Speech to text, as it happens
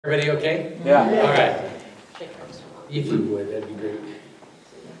Everybody okay? Yeah. All right. If you would, that'd be great.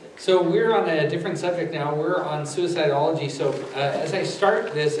 So we're on a different subject now. We're on suicidology. So as I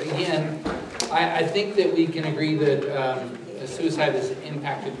start this, again, I think that we can agree that suicide has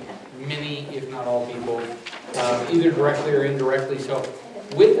impacted many, if not all people, either directly or indirectly. So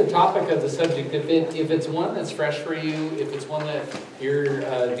with the topic of the subject, if it's one that's fresh for you, if it's one that you're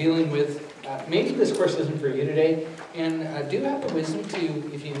dealing with, maybe this course isn't for you today, and do have the wisdom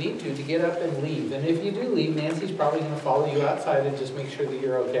to, if you need to get up and leave. And if you do leave, Nancy's probably going to follow you outside and just make sure that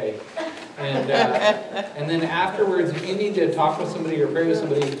you're okay. And then afterwards, if you need to talk with somebody or pray with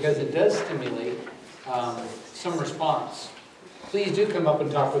somebody, because it does stimulate some response, please do come up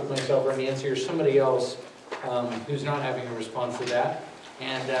and talk with myself or Nancy or somebody else who's not having a response to that.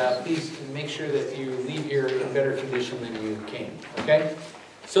 And please make sure that you leave here in better condition than you came, okay?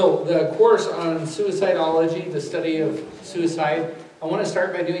 So the course on suicidology, the study of suicide, I want to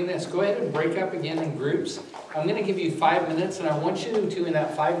start by doing this. Go ahead and break up again in groups. I'm going to give you 5 minutes, and I want you to, in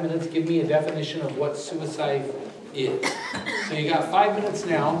that 5 minutes, give me a definition of what suicide is. So you got 5 minutes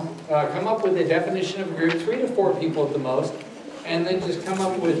now. Come up with a definition of a group, 3 to 4 people at the most, and then just come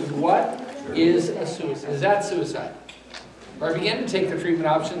up with what is a suicide. Is that suicide? Or begin to take the treatment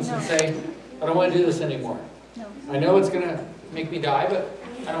options and say, I don't want to do this anymore. I know it's going to make me die, but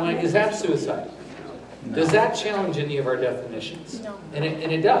I don't want to. Is that suicide? No. Does that challenge any of our definitions? No. And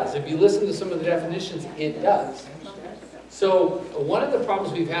it does. If you listen to some of the definitions, it does. So one of the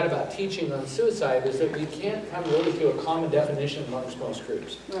problems we've had about teaching on suicide is that we can't come really to a common definition amongst most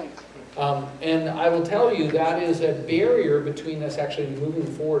groups. Right. And I will tell you that is a barrier between us actually moving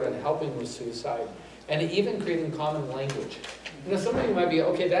forward and helping with suicide and even creating common language. You know, some of you might be,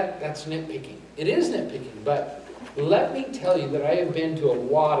 okay, that's nitpicking. It is nitpicking, but let me tell you that I have been to a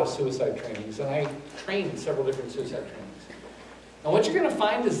lot of suicide trainings, and I trained several different suicide trainings. And what you're going to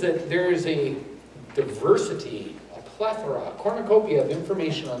find is that there is a diversity, a plethora, a cornucopia of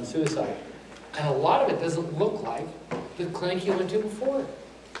information on suicide, and a lot of it doesn't look like the clinic you went to before.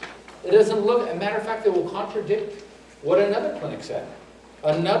 It doesn't look, as a matter of fact, it will contradict what another clinic said,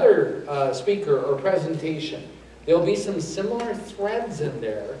 another speaker or presentation. There'll be some similar threads in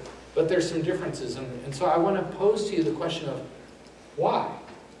there, but there's some differences, and so I want to pose to you the question of why?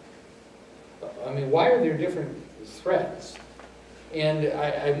 I mean, why are there different threads? And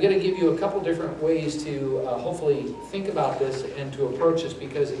I'm going to give you a couple different ways to hopefully think about this and to approach this,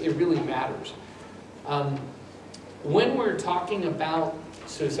 because it really matters. When we're talking about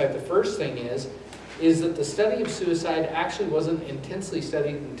suicide, the first thing is that the study of suicide actually wasn't intensely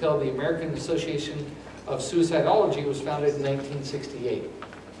studied until the American Association of Suicidology was founded in 1968.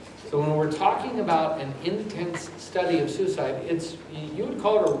 So when we're talking about an intense study of suicide, you would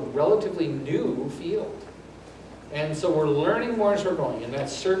call it a relatively new field. And so we're learning more as we're going, and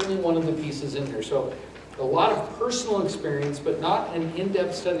that's certainly one of the pieces in there. So a lot of personal experience, but not an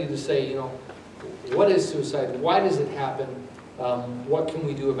in-depth study to say, you know, what is suicide? Why does it happen? What can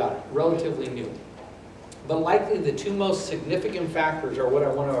we do about it? Relatively new. But likely the two most significant factors are what I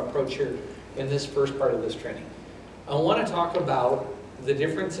want to approach here in this first part of this training. I want to talk about the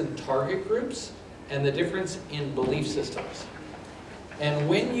difference in target groups and the difference in belief systems. And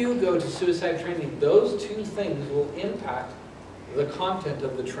when you go to suicide training, those two things will impact the content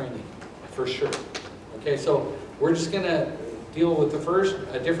of the training, for sure. Okay, so we're just going to deal with the first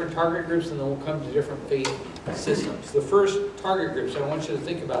different target groups, and then we'll come to different faith systems. The first target groups, I want you to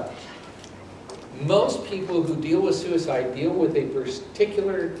think about. Most people who deal with suicide deal with a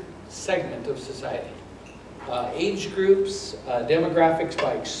particular segment of society. Age groups, demographics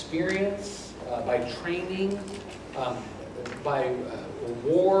by experience, by training, by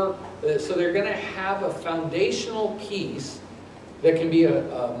war. So they're going to have a foundational piece that can be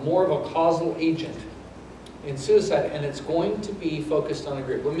more of a causal agent in suicide, and it's going to be focused on a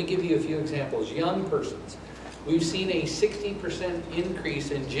group. Let me give you a few examples. Young persons. We've seen a 60%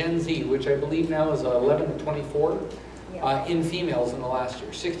 increase in Gen Z, which I believe now is 11 to 24, in females in the last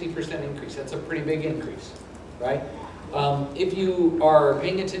year. 60% increase. That's a pretty big increase, right? If you are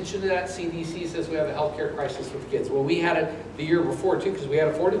paying attention to that, CDC says we have a healthcare crisis with kids. Well, we had it the year before too, because we had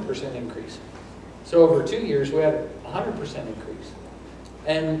a 40% increase. So over 2 years, we had a 100% increase.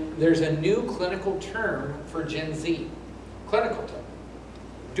 And there's a new clinical term for Gen Z. Clinical term.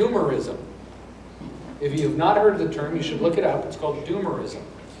 Doomerism. If you have not heard the term, you should look it up. It's called doomerism.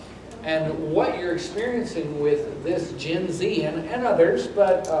 And what you're experiencing with this Gen Z and others,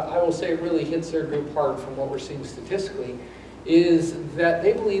 but I will say it really hits their group hard from what we're seeing statistically, is that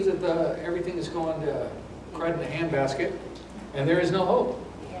they believe that everything is going to crud in the handbasket, and there is no hope.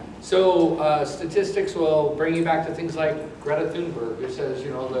 So statistics will bring you back to things like Greta Thunberg, who says,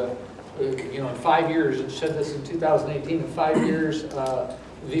 in 5 years, and said this in 2018, in 5 years,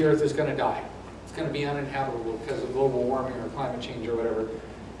 the Earth is going to die. It's going to be uninhabitable because of global warming or climate change or whatever.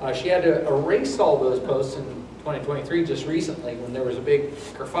 She had to erase all those posts in 2023 just recently when there was a big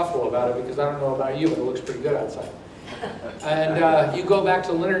kerfuffle about it, because I don't know about you, but it looks pretty good outside. And you go back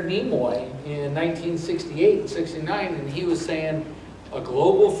to Leonard Nimoy in 1968 and 69, and he was saying, a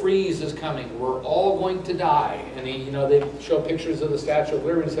global freeze is coming. We're all going to die. And they show pictures of the Statue of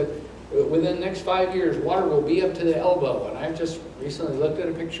Liberty and said, within the next 5 years, water will be up to the elbow. And I've just recently looked at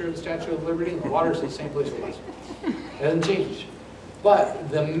a picture of the Statue of Liberty, and the water's in the same place it was. It hasn't changed. But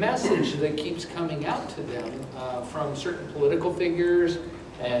the message that keeps coming out to them from certain political figures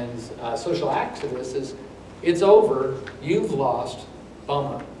and social activists is, it's over, you've lost,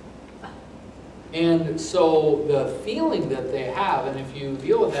 bummer. And so the feeling that they have, and if you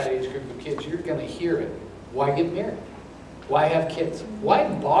deal with that age group of kids, you're going to hear it. Why get married? Why have kids? Why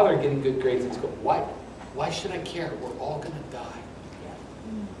bother getting good grades in school? Why should I care? We're all going to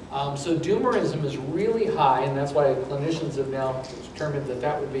die. So doomerism is really high, and that's why clinicians have now determined that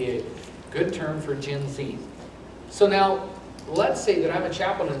that would be a good term for Gen Z. So now, let's say that I'm a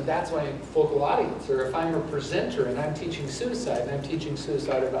chaplain and that's my focal audience, or if I'm a presenter and I'm teaching suicide, and I'm teaching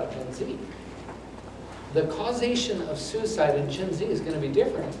suicide about Gen Z. The causation of suicide in Gen Z is going to be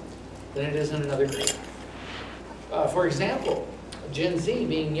different than it is in another group. For example, Gen Z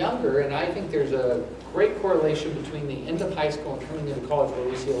being younger, and I think there's a great correlation between the end of high school and coming into college where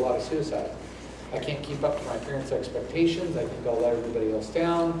we see a lot of suicide. I can't keep up to my parents' expectations. I think I'll let everybody else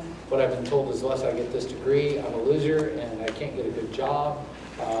down. What I've been told is, unless I get this degree, I'm a loser and I can't get a good job.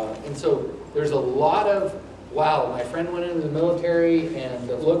 And so there's a lot of, wow, my friend went into the military and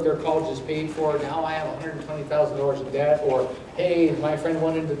look, their college is paid for. Now I have $120,000 in debt. Or, hey, my friend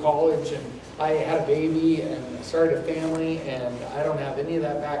went into college and I had a baby and started a family and I don't have any of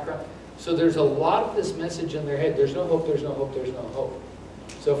that background. So there's a lot of this message in their head. There's no hope, there's no hope, there's no hope.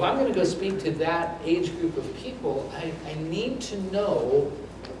 So if I'm going to go speak to that age group of people, I need to know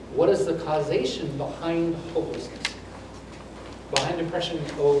what is the causation behind hopelessness, behind depression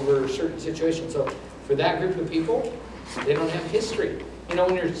over certain situations. So for that group of people, they don't have history.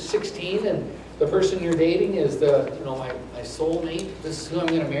 When you're 16 and the person you're dating is my soulmate, this is who I'm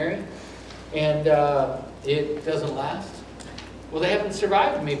going to marry, and it doesn't last, well, they haven't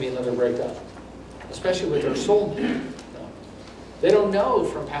survived maybe another breakup, especially with their soulmate. They don't know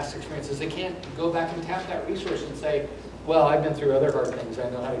from past experiences. They can't go back and tap that resource and say, well, I've been through other hard things. I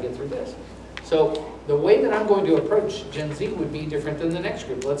know how to get through this. So the way that I'm going to approach Gen Z would be different than the next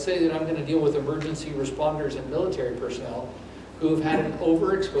group. Let's say that I'm going to deal with emergency responders and military personnel who have had an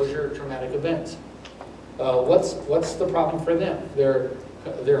overexposure of traumatic events. What's the problem for them? Their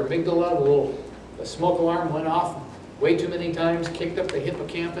amygdala, the smoke alarm went off way too many times, kicked up the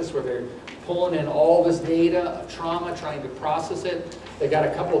hippocampus where they're pulling in all this data of trauma, trying to process it. They got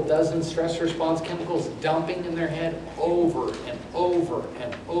a couple dozen stress response chemicals dumping in their head over and over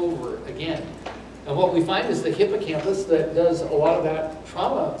and over again. And what we find is the hippocampus that does a lot of that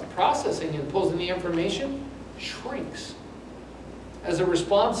trauma processing and pulls in the information shrinks. As a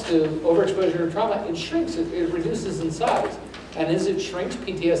response to overexposure to trauma, it shrinks, it reduces in size. And as it shrinks,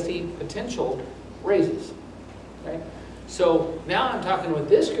 PTSD potential raises, right? So now I'm talking with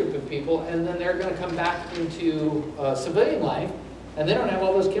this group of people, and then they're going to come back into civilian life, and they don't have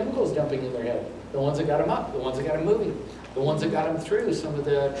all those chemicals dumping in their head. The ones that got them up, the ones that got them moving, the ones that got them through some of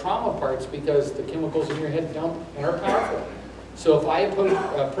the trauma parts, because the chemicals in your head dump and are powerful. So if I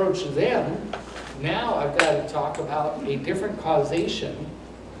approach them, now I've got to talk about a different causation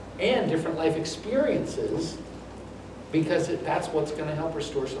and different life experiences, because that's what's going to help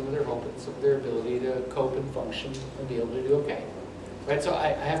restore some of their hope and some of their ability to cope and function and be able to do okay. Right? So I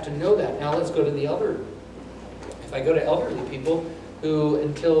have to know that. Now let's go to the elderly. If I go to elderly people who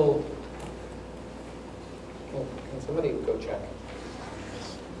until... Oh, can somebody go check?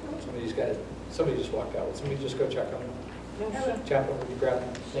 Somebody just walked out. Somebody just go check on them. Chaplain, would you grab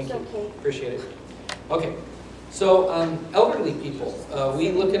them? Thank you. Okay. Appreciate it. Okay. So elderly people,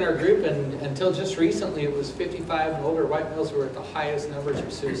 we look in our group, and until just recently it was 55 and older white males who were at the highest numbers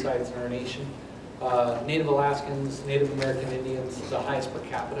of suicides in our nation. Native Alaskans, Native American Indians, the highest per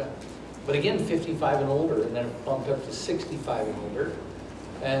capita. But again, 55 and older, and then it bumped up to 65 and older.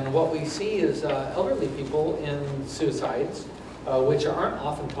 And what we see is elderly people in suicides, which aren't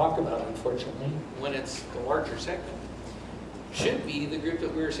often talked about, unfortunately, when it's the larger segment. Should be the group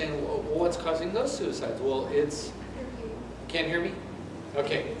that we were saying, well, what's causing those suicides? Well, it's... Can't hear me?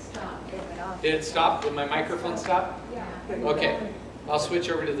 Okay. It stopped. Did it stop? Did my microphone stop? Yeah. Okay. I'll switch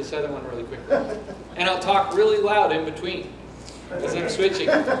over to this other one really quickly. And I'll talk really loud in between as I'm switching.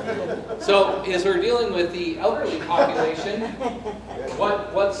 So as we're dealing with the elderly population,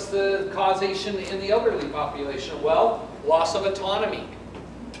 what's the causation in the elderly population? Well, loss of autonomy,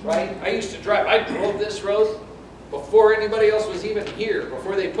 right? I used to drive, I drove this road before anybody else was even here,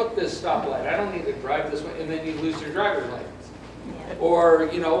 before they put this stoplight. I don't need to drive this way, and then you lose your driver's license. Or,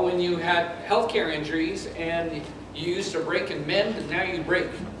 you know, when you had healthcare injuries and you used to brake and mend, and now you brake.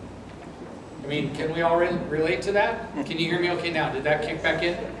 I mean, can we all relate to that? Can you hear me okay now? Did that kick back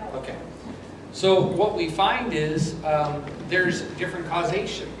in? Okay. So what we find is there's different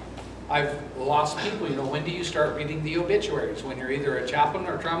causation. I've lost people. You know, when do you start reading the obituaries? When you're either a chaplain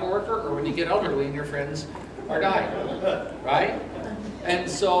or a trauma worker, or when you get elderly and your friends are dying, right? And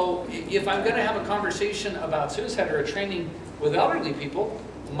so if I'm going to have a conversation about suicide or a training with elderly people,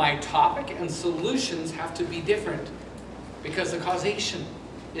 my topic and solutions have to be different because the causation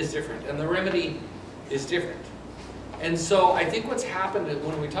is different and the remedy is different. And so I think what's happened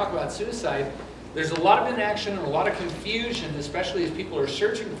when we talk about suicide, there's a lot of inaction and a lot of confusion, especially as people are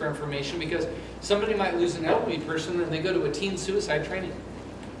searching for information, because somebody might lose an elderly person and they go to a teen suicide training.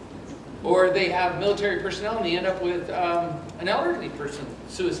 Or they have military personnel and they end up with an elderly person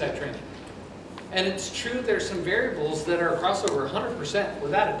suicide training. And it's true there's some variables that are crossover 100%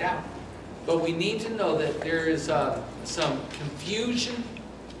 without a doubt. But we need to know that there is some confusion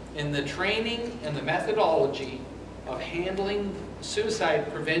in the training and the methodology of handling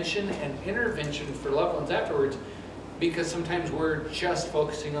suicide prevention and intervention for loved ones afterwards, because sometimes we're just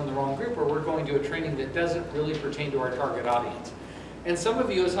focusing on the wrong group, or we're going to a training that doesn't really pertain to our target audience. And some of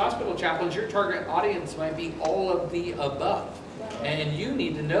you as hospital chaplains, your target audience might be all of the above. And you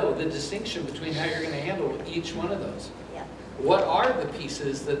need to know the distinction between how you're going to handle each one of those. Yeah. What are the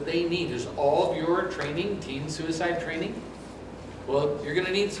pieces that they need? Is all of your training teen suicide training? Well, you're going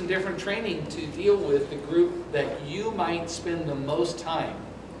to need some different training to deal with the group that you might spend the most time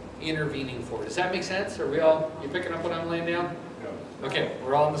intervening for. Does that make sense? Are we all, you picking up what I'm laying down? No. Okay,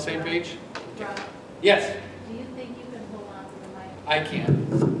 we're all on the same page? Okay. Yes? Do you think you can hold on to the mic? I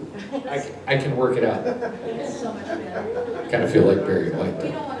can. I can work it out. It's so much better. Kind of feel like Barry White. We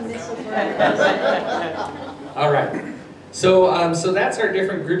don't want to miss it. All right. So that's our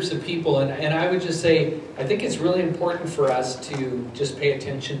different groups of people, and I would just say, I think it's really important for us to just pay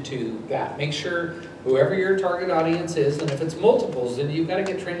attention to that. Make sure whoever your target audience is, and if it's multiples, then you've got to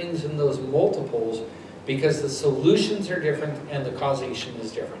get trainings in those multiples, because the solutions are different and the causation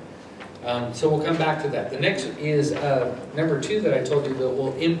is different. So we'll come back to that. The next is number 2 that I told you that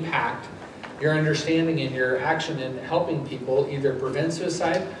will impact your understanding and your action in helping people either prevent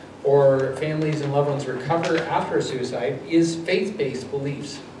suicide or families and loved ones recover after a suicide, is faith-based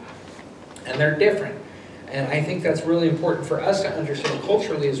beliefs. And they're different. And I think that's really important for us to understand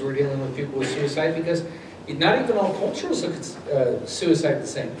culturally as we're dealing with people with suicide, because not even all cultures look at suicide the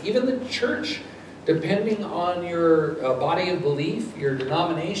same. Even the church, depending on your body of belief, your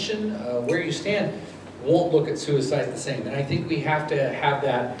denomination, where you stand, won't look at suicide the same. And I think we have to have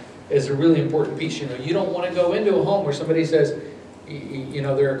that as a really important piece. You know, you don't want to go into a home where somebody says, you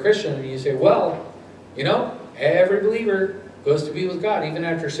know, they're a Christian, and you say, well, you know, every believer goes to be with God even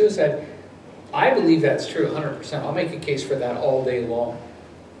after suicide. I believe that's true 100%. I'll make a case for that all day long.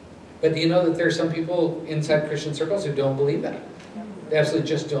 But do you know that there are some people inside Christian circles who don't believe that? They absolutely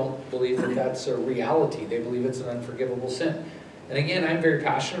just don't believe that that's a reality. They believe it's an unforgivable sin. And again, I'm very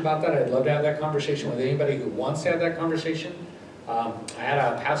passionate about that. I'd love to have that conversation with anybody who wants to have that conversation. I had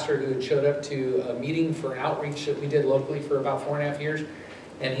a pastor who had showed up to a meeting for an outreach that we did locally for about 4.5 years.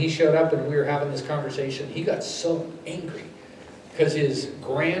 And he showed up and we were having this conversation. He got so angry because his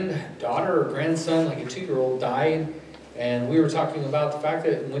granddaughter or grandson, like a 2-year-old, died. And we were talking about the fact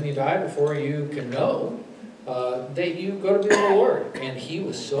that when you die, before you can know, that you go to be with the Lord. And he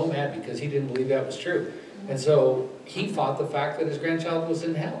was so mad because he didn't believe that was true. And so he fought the fact that his grandchild was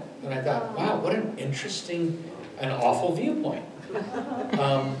in hell. And I thought, wow, what an interesting and awful viewpoint.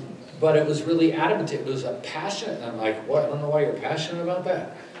 But it was really adamant. It was a passionate. And I'm like, what? I don't know why you're passionate about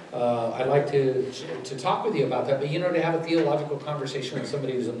that. I'd like to talk with you about that. But you know, to have a theological conversation with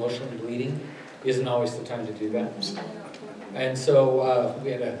somebody who's emotionally bleeding isn't always the time to do that. And so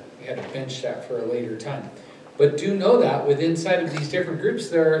we had to bench that for a later time. But do know that within inside of these different groups,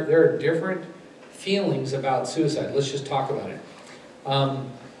 there are different feelings about suicide. Let's just talk about it.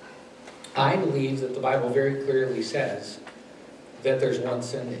 I believe that the Bible very clearly says that there's one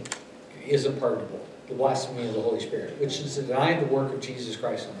sin that is unpardonable, the blasphemy of the Holy Spirit, which is to deny the work of Jesus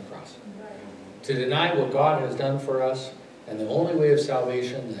Christ on the cross. To deny what God has done for us and the only way of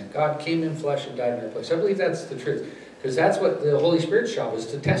salvation, that God came in flesh and died in our place. I believe that's the truth. Because that's what the Holy Spirit's job is,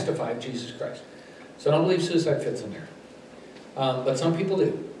 to testify of Jesus Christ. So I don't believe suicide fits in there. But some people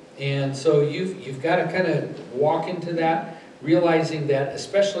do. And so you've got to kind of walk into that, realizing that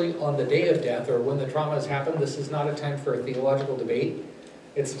especially on the day of death or when the trauma has happened, this is not a time for a theological debate.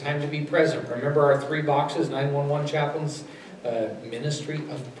 It's a time to be present. Remember our 3 boxes, 911 chaplains, ministry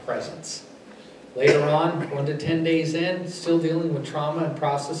of presence. Later on, 1 to 10 days in, still dealing with trauma and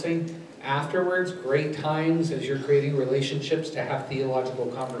processing. Afterwards, great times as you're creating relationships to have theological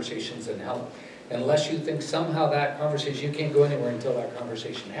conversations and help. Unless you think somehow that conversation, you can't go anywhere until that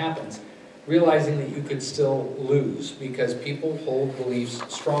conversation happens, realizing that you could still lose because people hold beliefs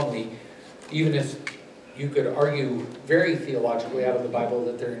strongly, even if you could argue very theologically out of the Bible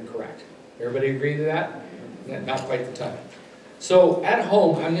that they're incorrect. Everybody agree to that? Not quite the time. So at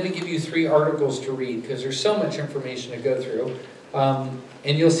home, I'm going to give you 3 articles to read because there's so much information to go through.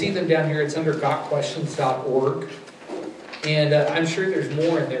 And you'll see them down here. It's under gotquestions.org. And I'm sure there's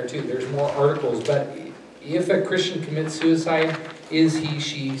more in there too. There's more articles. But if a Christian commits suicide, is he,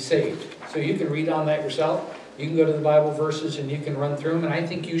 she saved? So you can read on that yourself. You can go to the Bible verses and you can run through them. And I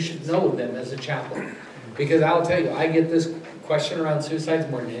think you should know them as a chaplain. Because I'll tell you, I get this question around suicides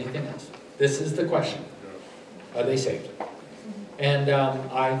more than anything else. This is the question. Are they saved? And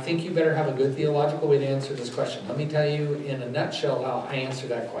I think you better have a good theological way to answer this question. Let me tell you in a nutshell how I answer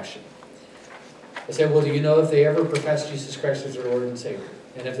that question. I say, well, do you know if they ever profess Jesus Christ as their Lord and Savior?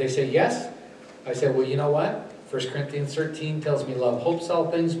 And if they say yes, I say, well, you know what? 1 Corinthians 13 tells me love hopes all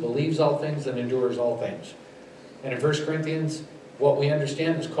things, believes all things, and endures all things. And in 1 Corinthians, what we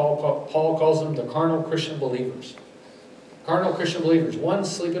understand is Paul calls them the carnal Christian believers. Carnal Christian believers. One's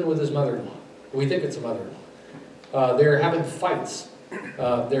sleeping with his mother-in-law. We think it's a mother-in-law. They're having fights.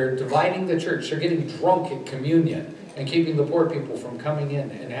 They're dividing the church. They're getting drunk at communion and keeping the poor people from coming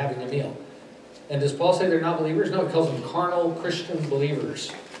in and having a meal. And does Paul say they're not believers? No, he calls them carnal Christian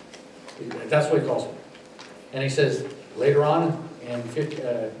believers. That's what he calls them. And he says later on in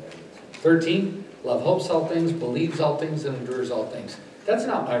 13, love hopes all things, believes all things, and endures all things. That's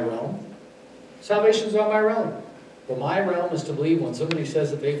not my realm. Salvation's not my realm. But my realm is to believe when somebody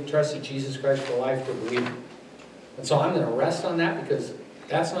says that they've trusted Jesus Christ for life, to believe him. And so I'm going to rest on that because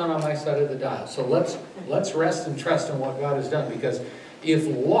that's not on my side of the dial. So let's rest and trust in what God has done. Because if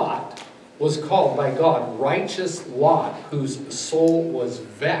Lot was called by God, righteous Lot, whose soul was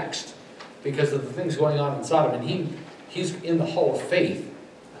vexed because of the things going on in Sodom, and he's in the hall of faith.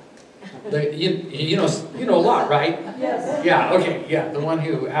 You know Lot, right? Yes. Yeah, okay, yeah. The one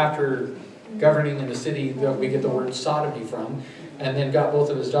who, after governing in the city that we get the word sodomy from, and then got both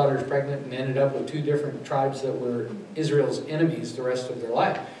of his daughters pregnant and ended up with 2 different tribes that were Israel's enemies the rest of their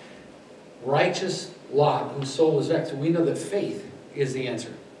life. Righteous Lot, whose soul was vexed. We know that faith is the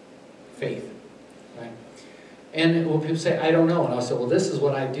answer. Faith. Right? And when people say, I don't know, and I'll say, well, this is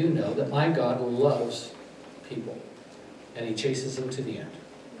what I do know, that my God loves people. And he chases them to the end.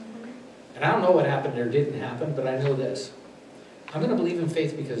 And I don't know what happened or didn't happen, but I know this. I'm going to believe in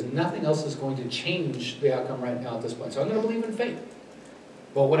faith because nothing else is going to change the outcome right now at this point. So I'm going to believe in faith.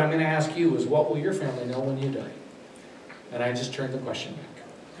 But what I'm going to ask you is, what will your family know when you die? And I just turned the question back.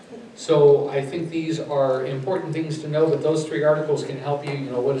 So I think these are important things to know, but those 3 articles can help you.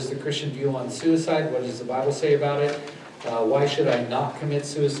 You know, what is the Christian view on suicide? What does the Bible say about it? Why should I not commit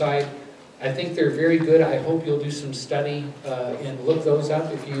suicide? I think they're very good. I hope you'll do some study and look those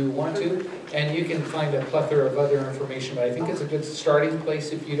up if you want to. And you can find a plethora of other information, but I think it's a good starting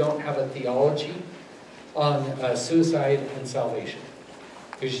place if you don't have a theology on suicide and salvation.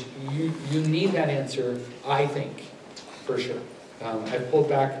 Because you need that answer, I think, for sure. I've pulled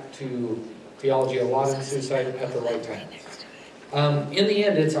back to theology a lot on suicide at the right time. In the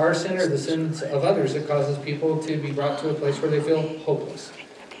end, it's our sin or the sins of others that causes people to be brought to a place where they feel hopeless.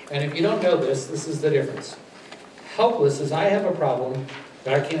 And if you don't know this, this is the difference. Helpless is I have a problem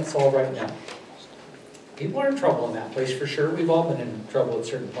that I can't solve right now. People are in trouble in that place for sure. We've all been in trouble at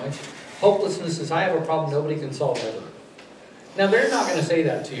certain points. Hopelessness is I have a problem nobody can solve ever. Now, they're not going to say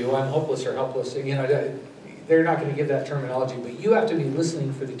that to you, I'm hopeless or helpless. You know, they're not going to give that terminology, but you have to be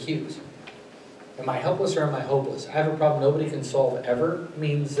listening for the cues. Am I helpless or am I hopeless? I have a problem nobody can solve ever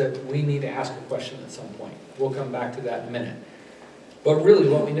means that we need to ask a question at some point. We'll come back to that in a minute. But really,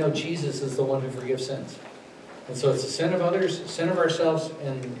 what we know, Jesus is the one who forgives sins. And so it's the sin of others, sin of ourselves,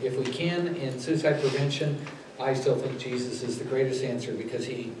 and if we can, in suicide prevention, I still think Jesus is the greatest answer because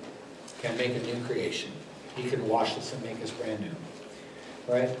he can make a new creation. He can wash us and make us brand new.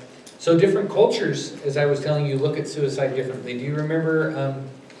 Right? So different cultures, as I was telling you, look at suicide differently. Do you remember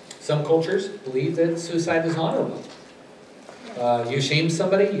some cultures believe that suicide is honorable? You shame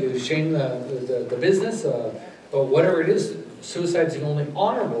somebody, you shame the business, But whatever it is, suicide is the only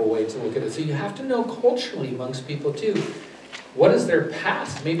honorable way to look at it. So you have to know culturally amongst people too, what is their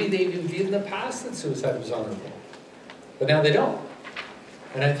past? Maybe they even viewed in the past that suicide was honorable, but now they don't.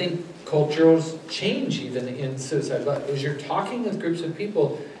 And I think cultures change even in suicide. But as you're talking with groups of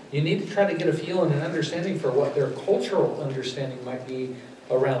people, you need to try to get a feel and an understanding for what their cultural understanding might be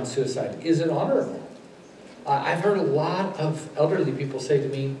around suicide. Is it honorable? I've heard a lot of elderly people say to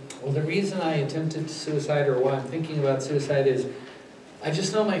me, well, the reason I attempted suicide or why I'm thinking about suicide is I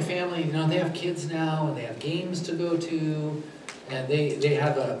just know my family, you know, they have kids now and they have games to go to, and they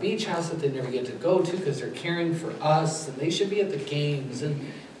have a beach house that they never get to go to because they're caring for us, and they should be at the games, and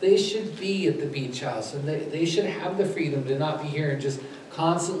they should be at the beach house, and they should have the freedom to not be here and just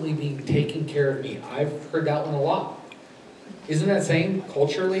constantly being taken care of me. I've heard that one a lot. Isn't that saying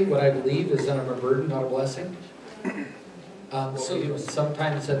culturally what I believe is that I'm a burden, not a blessing? So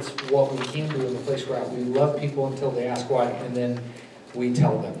sometimes that's what we can do in the place where we love people until they ask why, and then we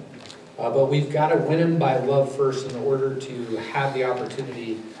tell them. But we've got to win them by love first in order to have the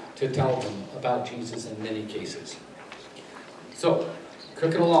opportunity to tell them about Jesus in many cases. So,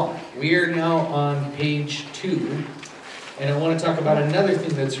 cooking along. We are now on page 2. And I want to talk about another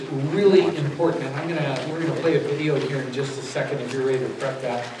thing that's really important. And we're gonna play a video here in just a second if you're ready to prep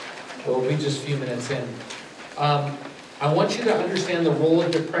that. It'll be just a few minutes in. I want you to understand the role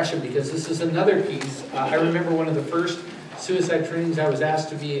of depression, because this is another piece. I remember one of the first suicide trainings I was asked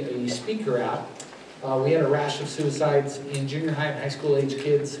to be a speaker at. We had a rash of suicides in junior high and high school age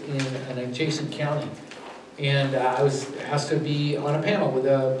kids in an adjacent county. And I was asked to be on a panel with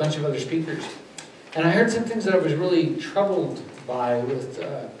a bunch of other speakers. And I heard some things that I was really troubled by with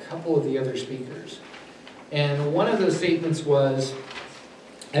a couple of the other speakers. And one of those statements was,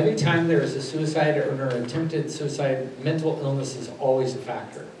 every time there is a suicide or an attempted suicide, mental illness is always a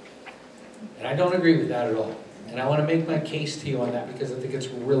factor. And I don't agree with that at all. And I want to make my case to you on that because I think it's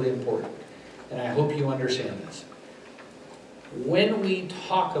really important. And I hope you understand this. When we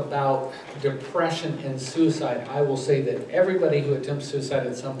talk about depression and suicide, I will say that everybody who attempts suicide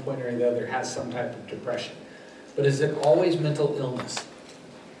at some point or the other has some type of depression. But is it always mental illness?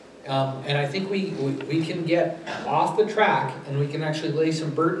 And I think we can get off the track and we can actually lay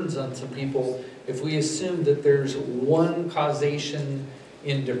some burdens on some people if we assume that there's one causation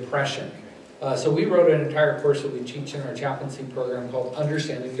in depression. So we wrote an entire course that we teach in our chaplaincy program called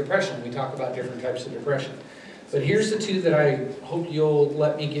Understanding Depression. We talk about different types of depression. But here's the two that I hope you'll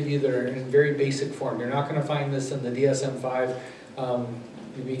let me give you that are in very basic form. You're not going to find this in the DSM-5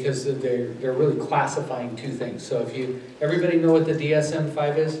 because they're really classifying two things. So if everybody know what the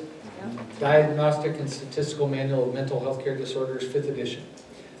DSM-5 is? Yeah. Diagnostic and Statistical Manual of Mental Health Care Disorders, 5th edition.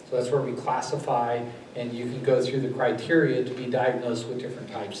 So that's where we classify, and you can go through the criteria to be diagnosed with different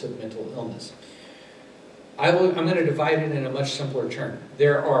types of mental illness. I'm going to divide it in a much simpler term.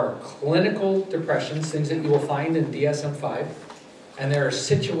 There are clinical depressions, things that you will find in DSM-5, and there are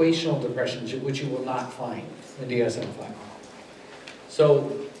situational depressions, which you will not find in DSM-5.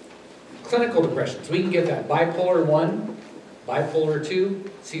 So, clinical depressions, we can get that. Bipolar 1, bipolar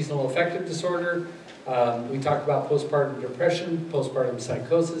 2, seasonal affective disorder. We talked about postpartum depression, postpartum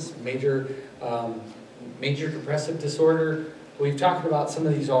psychosis, major depressive disorder. We've talked about some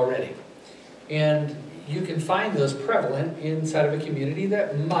of these already. And you can find those prevalent inside of a community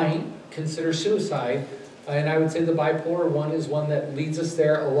that might consider suicide. And I would say the bipolar 1 is one that leads us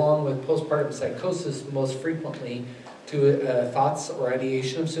there, along with postpartum psychosis most frequently, to thoughts or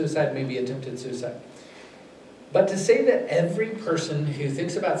ideation of suicide, maybe attempted suicide. But to say that every person who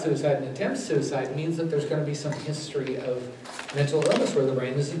thinks about suicide and attempts suicide means that there's going to be some history of mental illness where the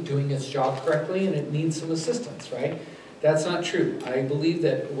brain isn't doing its job correctly and it needs some assistance, right? That's not true. I believe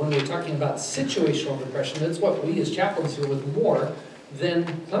that when we're talking about situational depression, that's what we as chaplains deal with more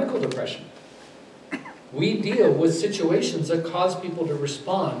than clinical depression. We deal with situations that cause people to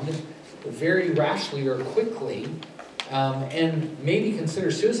respond very rashly or quickly and maybe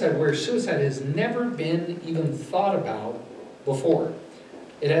consider suicide where suicide has never been even thought about before.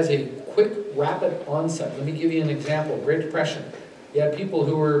 It has a quick, rapid onset. Let me give you an example. Great Depression. You had people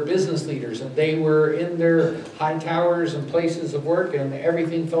who were business leaders and they were in their high towers and places of work and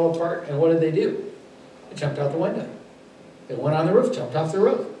everything fell apart. And what did they do? They jumped out the window. They went on the roof, jumped off the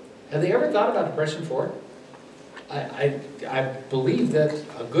roof. Have they ever thought about depression before? I believe that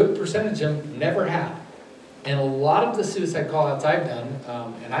a good percentage of them never have. And a lot of the suicide call-outs I've done,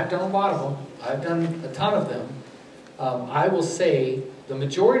 and I've done a lot of them, I've done a ton of them, I will say the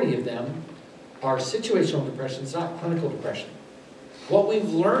majority of them are situational depressions, not clinical depression. What we've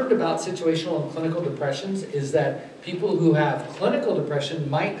learned about situational and clinical depressions is that people who have clinical depression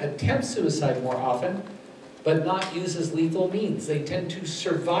might attempt suicide more often, but not use as lethal means. They tend to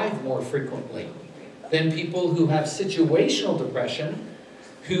survive more frequently than people who have situational depression,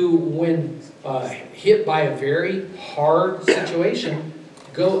 who, when hit by a very hard situation,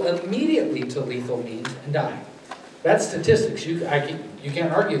 go immediately to lethal means and die. That's statistics. You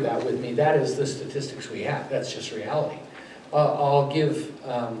can't argue that with me. That is the statistics we have. That's just reality. I'll give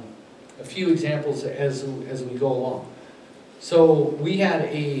a few examples as we go along. So we had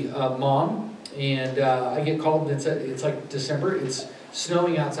a mom, and I get called, it's like December, it's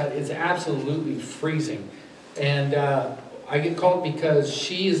snowing outside, it's absolutely freezing. And I get called because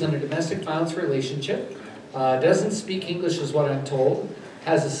she is in a domestic violence relationship, doesn't speak English is what I'm told,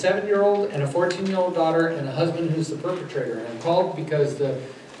 has a 7-year-old and a 14-year-old daughter and a husband who's the perpetrator. And I'm called because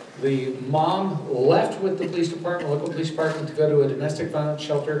the mom left with the police department, local police department, to go to a domestic violence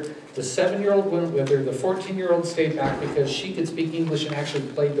shelter. The 7-year-old went with her. The 14-year-old stayed back because she could speak English and actually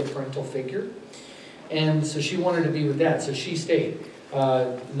played the parental figure. And so she wanted to be with Dad, so she stayed.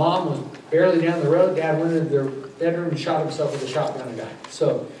 Mom was barely down the road. Dad went into their bedroom and shot himself with a shotgun and died.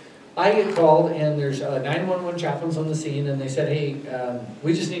 So I get called, and there's 911 chaplains on the scene, and they said, hey,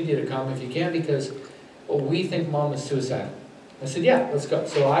 we just need you to come if you can because we think Mom is suicidal. I said, yeah, let's go.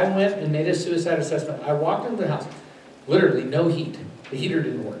 So I went and made a suicide assessment. I walked into the house, literally no heat. The heater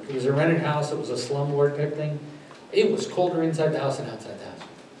didn't work. It was a rented house. It was a slumlord type thing. It was colder inside the house than outside the house.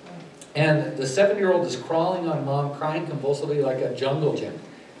 And the 7-year-old is crawling on Mom, crying convulsively like a jungle gym.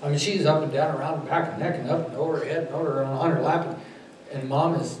 I mean, she's up and down, around the back and neck and up and over her head and over on her lap. And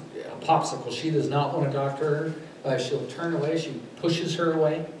Mom is a popsicle. She does not want to talk to her. She'll turn away. She pushes her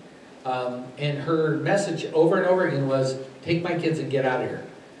away. And her message over and over again was, take my kids and get out of here.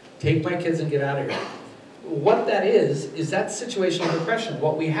 Take my kids and get out of here. What that is that situational depression.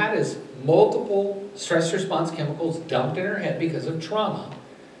 What we had is multiple stress response chemicals dumped in her head because of trauma.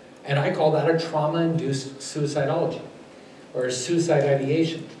 And I call that a trauma-induced suicidology, or suicide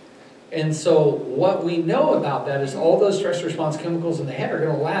ideation. And so what we know about that is all those stress response chemicals in the head are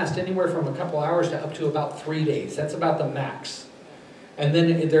going to last anywhere from a couple hours to up to about 3 days. That's about the max. And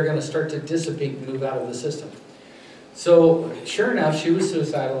then they're going to start to dissipate and move out of the system. So sure enough, she was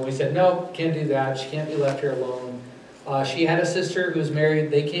suicidal, and we said, no, can't do that. She can't be left here alone. She had a sister who was married.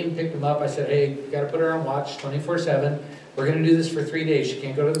 They came and picked them up. I said, hey, you got to put her on watch 24/7. We're going to do this for 3 days. She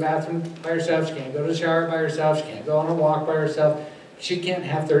can't go to the bathroom by herself. She can't go to the shower by herself. She can't go on a walk by herself. She can't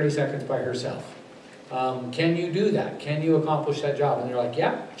have 30 seconds by herself. Can you do that? Can you accomplish that job? And they're like,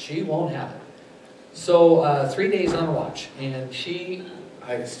 yeah, she won't have it. So 3 days on watch. And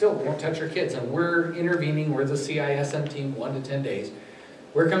I still won't touch her kids. And we're intervening. We're the CISM team, 1 to 10 days.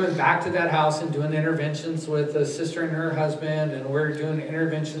 We're coming back to that house and doing interventions with the sister and her husband. And we're doing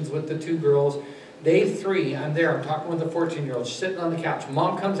interventions with the 2 girls. Day 3, I'm there, I'm talking with the 14-year-old, she's sitting on the couch.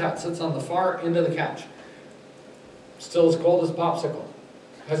 Mom comes out, sits on the far end of the couch. Still as cold as a popsicle.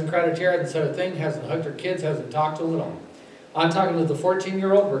 Hasn't cried a tear, hasn't said a thing, hasn't hugged her kids, hasn't talked to them at all. I'm talking to the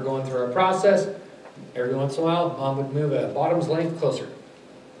 14-year-old, we're going through our process. Every once in a while, Mom would move a bottom's length closer.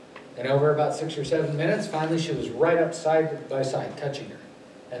 And over about 6 or 7 minutes, finally she was right up side by side, touching her.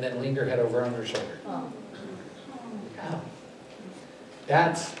 And then leaned her head over on her shoulder. Oh. Ow.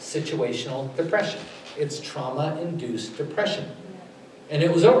 That's situational depression. It's trauma-induced depression. And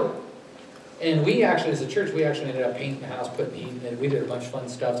it was over. And we actually, as a church, we actually ended up painting the house, putting heat in it. We did a bunch of fun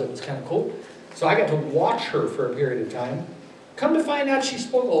stuff that was kind of cool. So I got to watch her for a period of time. Come to find out she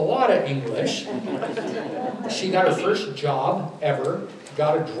spoke a lot of English. She got her first job ever,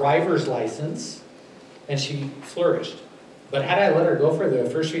 got a driver's license, and she flourished. But had I let her go for the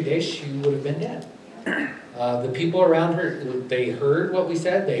first 3 days, she would have been dead. The people around her, they heard what we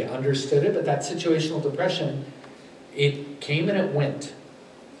said, they understood it, but that situational depression, it came and it went.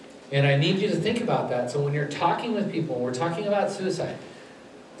 And I need you to think about that. So when you're talking with people, we're talking about suicide,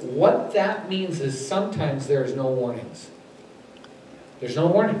 what that means is sometimes there's no warnings. There's no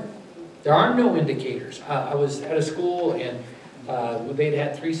warning. There are no indicators. I was at a school and they'd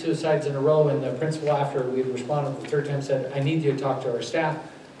had 3 suicides in a row, and the principal, after we had responded the 3rd time, said, I need you to talk to our staff.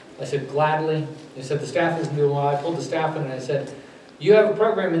 I said, gladly. They said, the staff isn't doing well. I pulled the staff in and I said, you have a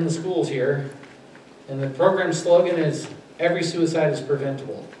program in the schools here, and the program slogan is, every suicide is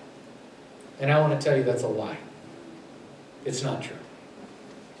preventable. And I want to tell you that's a lie. It's not true.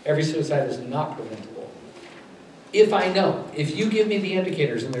 Every suicide is not preventable. If I know, if you give me the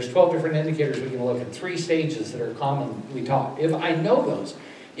indicators, and there's 12 different indicators we can look at, 3 stages that are commonly taught. If I know those,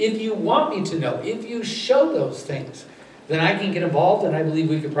 if you want me to know, if you show those things, then I can get involved, and I believe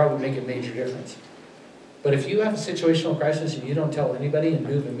we could probably make a major difference. But if you have a situational crisis and you don't tell anybody and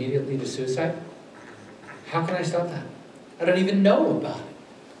move immediately to suicide, how can I stop that? I don't even know about it.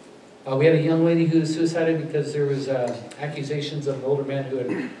 We had a young lady who suicided because there was accusations of an older man who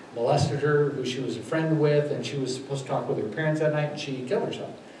had molested her, who she was a friend with, and she was supposed to talk with her parents that night, and she killed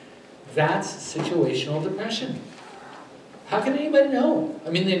herself. That's situational depression. How can anybody know? I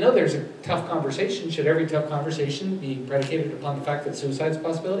mean, they know there's a tough conversation. Should every tough conversation be predicated upon the fact that suicide's a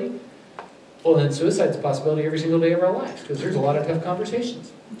possibility? Well, then suicide's a possibility every single day of our lives, because there's a lot of tough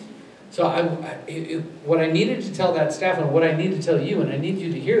conversations. So what I needed to tell that staff, and what I need to tell you, and I need you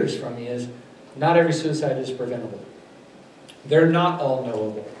to hear this from me, is not every suicide is preventable. They're not all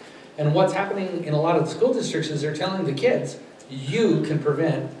knowable. And what's happening in a lot of the school districts is they're telling the kids, you can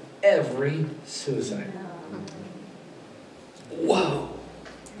prevent every suicide. Whoa.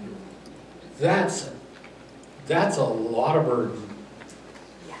 That's a lot of burden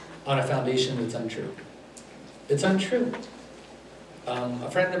on a foundation that's untrue. It's untrue. A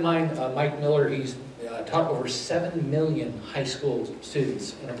friend of mine, Mike Miller, he's taught over 7 million high school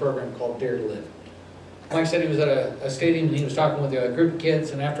students in a program called Dare to Live. Mike said he was at a stadium and he was talking with a group of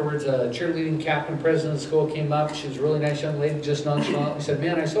kids, and afterwards a cheerleading captain, president of the school came up. She was a really nice young lady, just nonchalant. He said,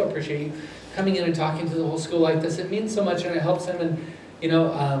 man, I so appreciate you coming in and talking to the whole school like this. It means so much and it helps them. And, you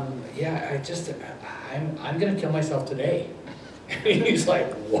know, yeah, I'm going to kill myself today. And he's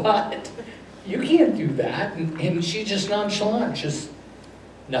like, what? You can't do that. And she's just nonchalant, just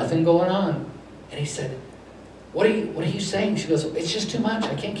nothing going on. And he said, what are you saying? She goes, it's just too much.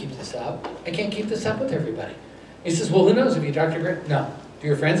 I can't keep this up. I can't keep this up with everybody. He says, well, who knows? Have you talked to your friends? No. Do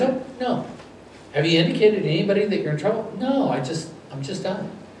your friends know? No. Have you indicated to anybody that you're in trouble? No, I'm just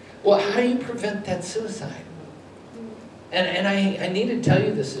done. Well, how do you prevent that suicide? And I need to tell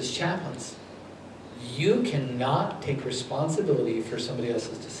you this as chaplains. You cannot take responsibility for somebody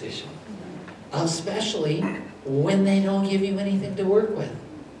else's decision, especially when they don't give you anything to work with.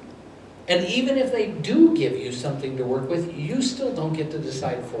 And even if they do give you something to work with, you still don't get to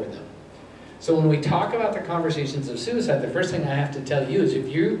decide for them. So when we talk about the conversations of suicide, the first thing I have to tell you is if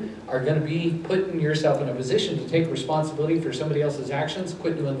you are going to be putting yourself in a position to take responsibility for somebody else's actions,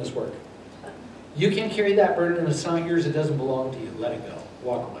 quit doing this work. You can't carry that burden and it's not yours, it doesn't belong to you. Let it go.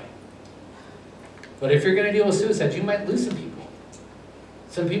 Walk away. But if you're going to deal with suicide, you might lose some people.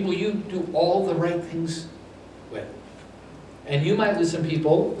 Some people you do all the right things with. And you might lose some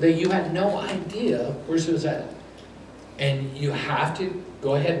people that you had no idea were suicidal. And you have to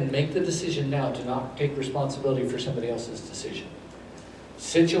go ahead and make the decision now to not take responsibility for somebody else's decision.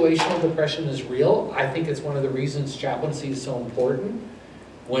 Situational depression is real. I think it's one of the reasons chaplaincy is so important.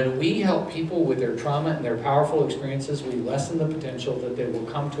 When we help people with their trauma and their powerful experiences, we lessen the potential that they will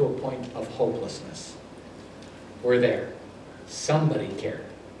come to a point of hopelessness. We're there. Somebody cared.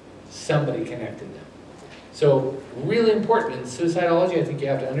 Somebody connected them. So really important in suicidology, I think you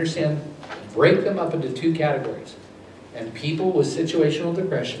have to understand, break them up into two categories. And people with situational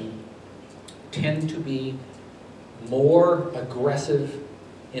depression tend to be more aggressive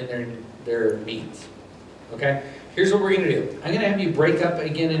in their needs. Okay? Here's what we're going to do. I'm going to have you break up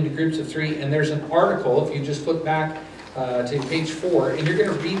again into groups of 3, and there's an article, if you just flip back to page 4, and you're going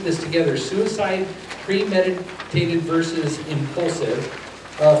to read this together, Suicide Premeditated versus Impulsive,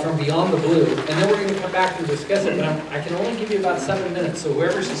 from Beyond the Blue. And then we're going to come back and discuss it, but I can only give you about 7 minutes, so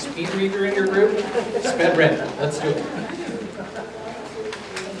whoever's a speed reader in your group, sped ready. Let's do it.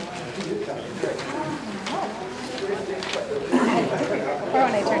 Or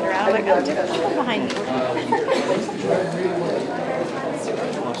when I turned around, I'm like, oh, dude, look behind me.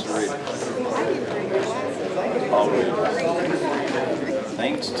 I'll read.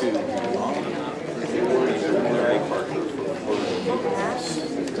 Thanks to Larry Parker for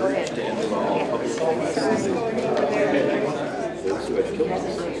courage to end all public classes. Those who have killed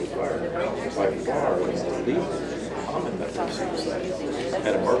themselves by far the least common method of suicide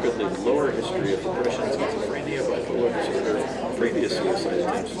had a markedly lower history of depression, schizophrenia, bipolar disorder, previous suicide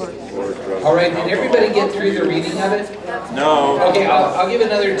attempts, or drug. All right, did everybody get through the reading of it? No. Okay, I'll give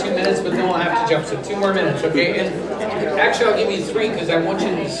another 2 minutes, but then we'll have to jump. So 2 more minutes, okay? And actually, I'll give you 3 because I want you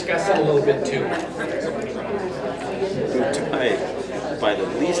to discuss it a little bit too. Who died by the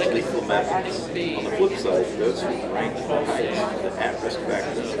least lethal methods. On the flip side, those who rank the highest, the at-risk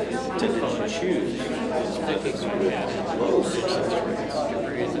factors, tended to choose these methods with low success rates.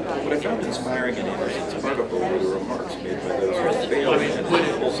 What I found inspiring in Anderson's article were the remarks made by those who failed at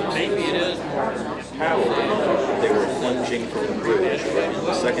impulsive suicide. How they were plunging from the bridge in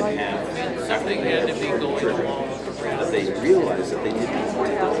the second half after they had driven, that they realized that they didn't want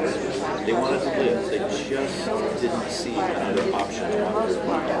to live. They wanted to live. They just didn't see another option.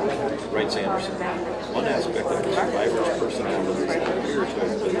 Writes Anderson. One aspect of the survivor's personality that appears to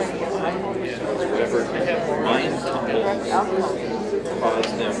have been defined was whatever mind tumbles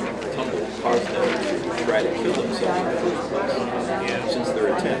caused them to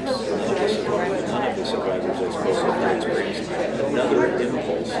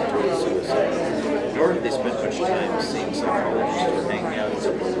towards suicide. Nor do they spend much time seeing psychologists or hanging out at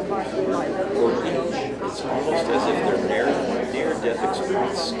some orphanage. It's almost as if their near-death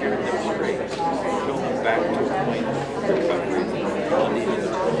experience scared them straight, drove them back to a point of recovery beyond even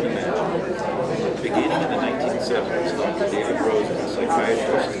their own imagination. Beginning in the 1970s, Dr. David Rose, a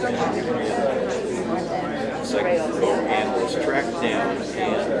psychiatrist and was tracked down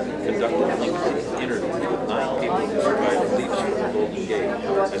and conducted lengthy interviews with 9 people who survived leaps from the Golden Gate,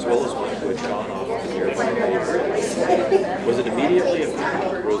 as well as one who had gone off the nearby bridge. Was it immediately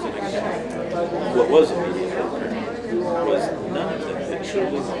apparent? Rose explained. What was immediately apparent was none of them had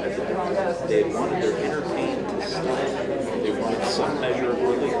truly wanted to die. They had wanted their inner pain to stop. They wanted some measure of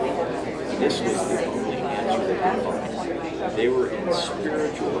relief. This was the only answer they could find. They were in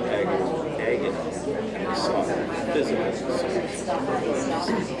spiritual agony, and they sought physical solutions. That was a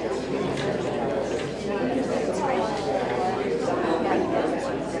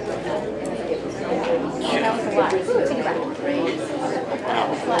lot. Take it back.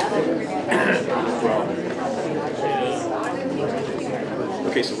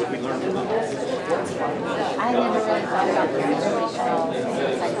 Okay, so what did we learn from that? I never really thought about the situational psychology like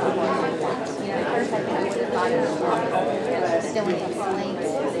that. You know, at first I think I would have thought it was wrong, but then when he explained it,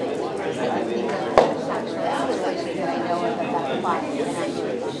 I think of actual situations that I know of that apply and actually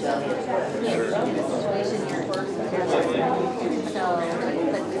in the situation you're so, but the situation you have, right?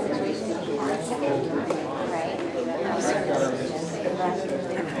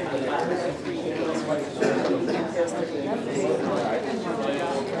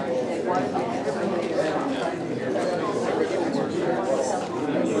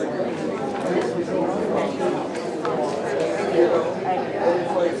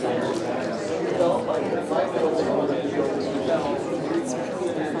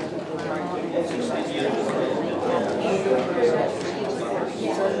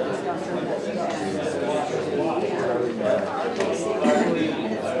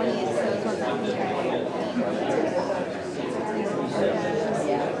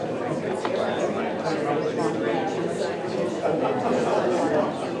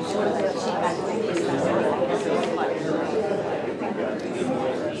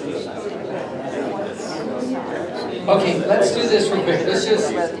 Okay, let's do this real quick. Let's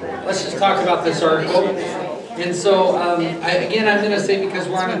just talk about this article. And so, again, I'm going to say, because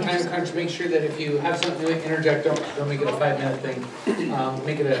we're on a time crunch, make sure that if you have something to interject, don't make it a 5-minute thing.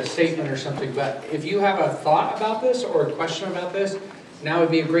 Make it a statement or something. But if you have a thought about this or a question about this, now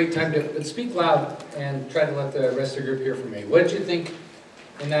would be a great time to speak loud and try to let the rest of the group hear from me. What did you think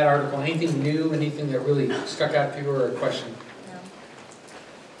in that article? Anything new? Anything that really stuck out to you, or a question? No.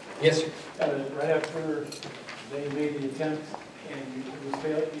 Yes, sir. Right after they made the attempt and it was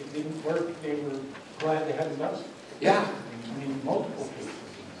failed, it didn't work, they were glad they hadn't done it. Yeah. I mean, multiple cases.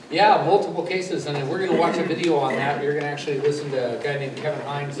 Yeah, multiple cases, and we're going to watch a video on that. You're going to actually listen to a guy named Kevin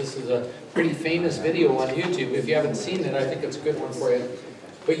Hines. This is a pretty famous video on YouTube. If you haven't seen it, I think it's a good one for you.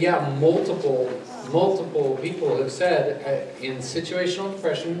 But yeah, multiple people have said in situational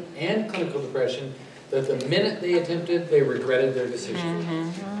depression and clinical depression that the minute they attempted, they regretted their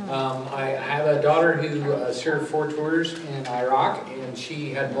decision. I have a daughter who served 4 tours in Iraq, and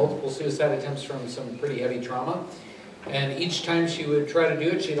she had multiple suicide attempts from some pretty heavy trauma. And each time she would try to do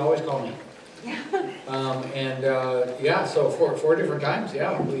it, she'd always call me. Yeah, so 4 different times,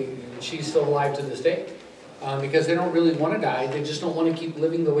 yeah. She's still alive to this day. Because they don't really want to die, they just don't want to keep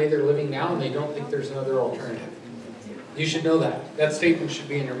living the way they're living now, and they don't think there's another alternative. You should know that. That statement should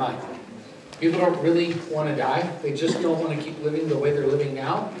be in your mind. People don't really want to die, they just don't want to keep living the way they're living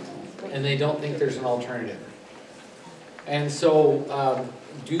now, and they don't think there's an alternative. And so,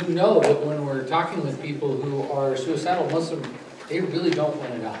 do know that when we're talking with people who are suicidal, most of them, they really don't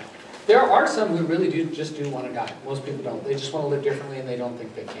want to die. There are some who really do want to die. Most people don't. They just want to live differently, and they don't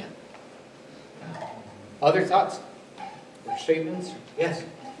think they can. Other thoughts? Or statements? Yes?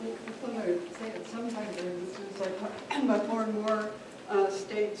 What I would say is sometimes it's like, but more and more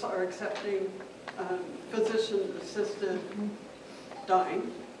states are accepting physician-assisted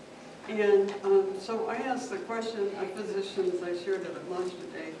dying. And so I asked the question of physicians, I shared it at lunch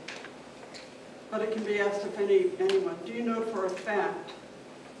today, but it can be asked of anyone. Do you know for a fact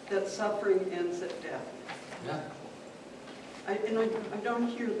that suffering ends at death? Yeah. I don't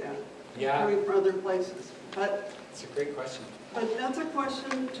hear that. Yeah. Coming from other places, but It's a great question. But that's a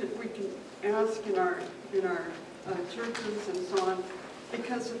question we can ask in our churches and so on,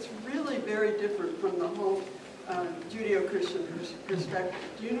 because it's really very different from the whole Judeo-Christian perspective.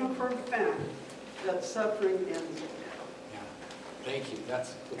 Do you know for a fact that suffering ends at death? Yeah. Thank you.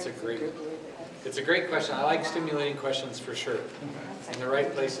 That's a great. It's a great question. I like stimulating questions for sure. In the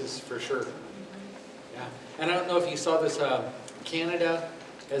right places for sure. Yeah. And I don't know if you saw this, Canada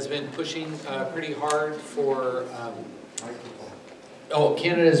has been pushing pretty hard for,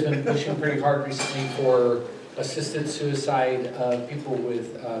 Canada has been pushing pretty hard recently for assisted suicide of people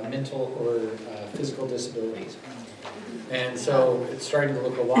with mental or physical disabilities. And so it's starting to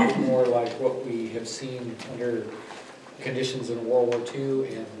look a lot more like what we have seen under conditions in World War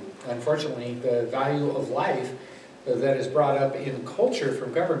II. And unfortunately, the value of life that is brought up in culture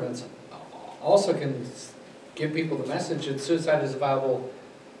from governments also can give people the message that suicide is a viable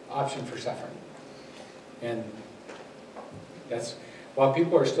option for suffering. And that's, while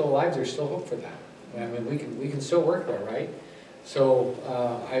people are still alive, there's still hope for that. I mean, we can still work there, right? So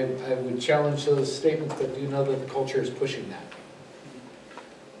I would challenge those statements, but do know that the culture is pushing that.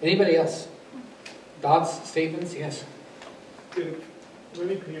 Anybody else? Thoughts, statements? Yes.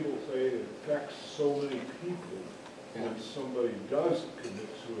 Many people say it affects so many people when somebody does commit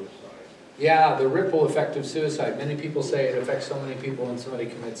suicide. Yeah, the ripple effect of suicide. Many people say it affects so many people when somebody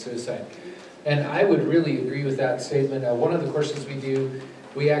commits suicide. And I would really agree with that statement. One of the courses we do,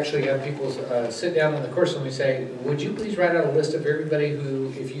 we actually have people sit down in the course and we say, would you please write out a list of everybody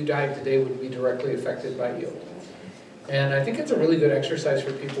who, if you died today, would be directly affected by you? And I think it's a really good exercise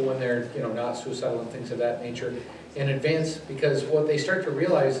for people when they're, not suicidal and things of that nature in advance, because what they start to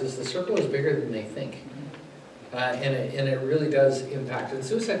realize is the circle is bigger than they think. And it really does impact. And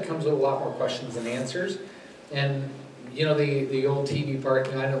suicide comes with a lot more questions than answers. And, the old TV part,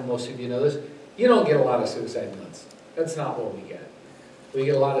 and I know most of you know this, you don't get a lot of suicide notes. That's not what we get. We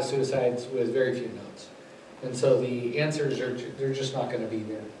get a lot of suicides with very few notes. And so the answers they're just not going to be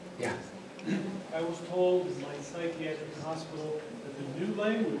there. Yeah. I was told in my psychiatric hospital that the new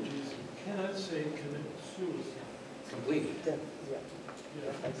language is you cannot say commit suicide. Completely.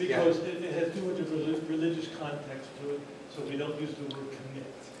 Yeah, because it has too much of a religious context to it, so we don't use the word commit.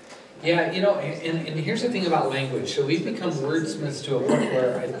 Yeah, and here's the thing about language. So we've become wordsmiths to a point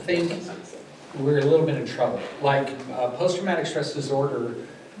where I think we're a little bit in trouble. Like post-traumatic stress disorder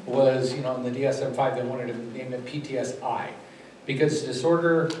was, in the DSM-5, they wanted to name it PTSI. Because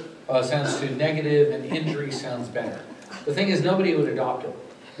disorder sounds too negative and injury sounds better. The thing is, nobody would adopt it.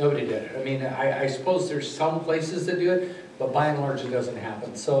 Nobody did it. I mean, I suppose there's some places that do it, but by and large it doesn't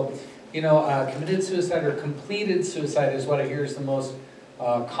happen. So, committed suicide or completed suicide is what I hear is the most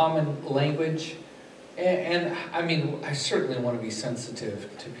common language. And I mean, I certainly want to be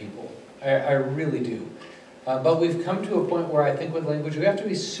sensitive to people. I really do. But we've come to a point where I think with language, we have to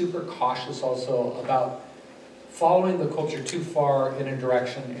be super cautious also about following the culture too far in a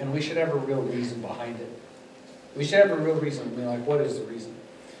direction, and we should have a real reason behind it. We should have a real reason. I mean, like, what is the reason?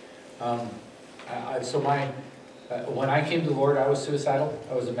 When I came to the Lord, I was suicidal.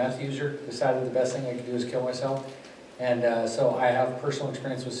 I was a meth user. Decided the best thing I could do is kill myself. And so I have personal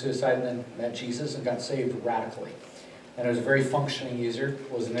experience with suicide, and then met Jesus and got saved radically. And I was a very functioning user,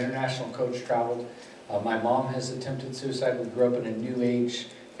 was an international coach, traveled. My mom has attempted suicide. We grew up in a New Age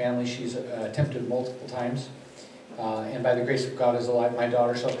family. She's attempted multiple times. And by the grace of God is alive, my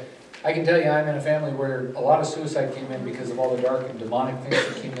daughter. So I can tell you I'm in a family where a lot of suicide came in because of all the dark and demonic things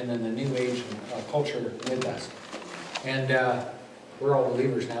that came in the New Age culture with us. And we're all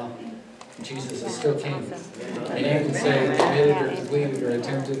believers now. Jesus is still king. And you can say committed or completed or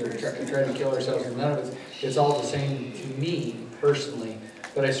attempted or tried to kill ourselves, and none of it. It's all the same to me personally.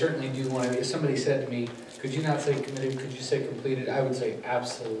 But I certainly do want to, if somebody said to me, could you not say committed, could you say completed? I would say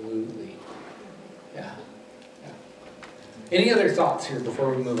absolutely. Yeah. Any other thoughts here before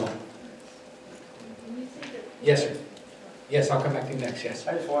we move on? Yes, sir. Yes, I'll come back to you next. Yes.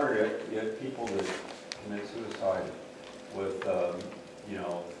 I just wondered if people that commit suicide with,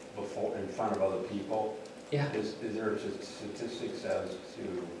 before in front of other people. Yeah. Is there statistics as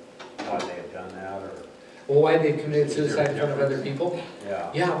to why they have done that, or? Well, why they've committed suicide in front of other people?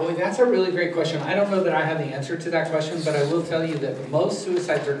 Yeah. Yeah, boy, that's a really great question. I don't know that I have the answer to that question, but I will tell you that most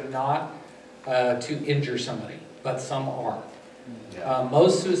suicides are not to injure somebody, but some are. Yeah.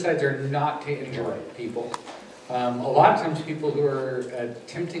 Most suicides are not to injure people. A lot of times people who are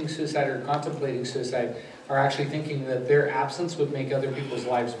attempting suicide or contemplating suicide are actually thinking that their absence would make other people's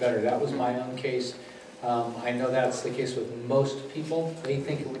lives better. That was my own case. I know that's the case with most people. They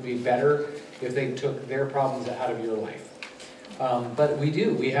think it would be better if they took their problems out of your life. But we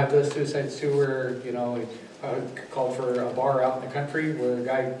do. We have those suicides too where, called for a bar out in the country where a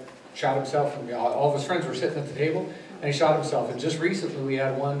guy shot himself, and all of his friends were sitting at the table, and he shot himself. And just recently we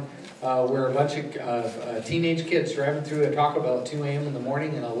had one where a bunch of teenage kids driving through a Taco Bell at 2 a.m. in the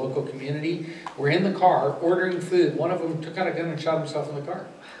morning in a local community were in the car ordering food. One of them took out a gun and shot himself in the car.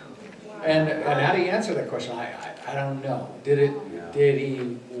 And how do you answer that question? I don't know. Did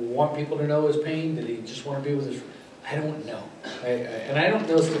he want people to know his pain? Did he just want to be with his, I don't know. And I don't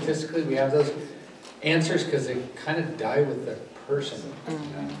know statistically we have those answers because they kind of die with the person.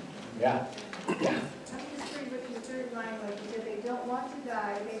 Yeah. Yeah. I'm just reading what your third line was. You said they don't want to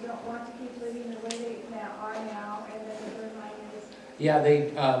die, they don't want to keep living the way they are now, and then the third line is.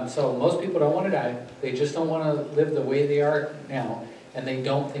 Yeah, so most people don't want to die. They just don't want to live the way they are now, and they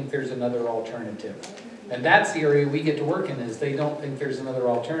don't think there's another alternative. And that's the area we get to work in, is they don't think there's another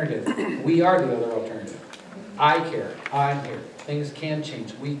alternative. We are the other alternative. I care. I'm here. Things can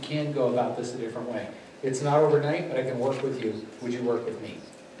change. We can go about this a different way. It's not overnight, but I can work with you. Would you work with me?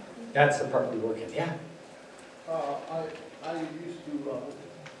 That's the part we work in. Yeah? I used to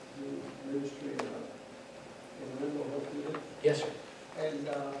do ministry in a mental health unit. Yes, sir. And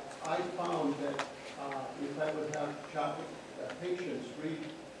I found that if I would have patients read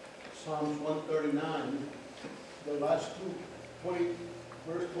Psalms 139, the last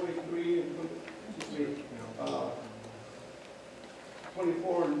verse 23 and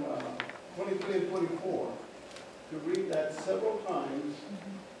 24 and 23 and 24, to read that several times,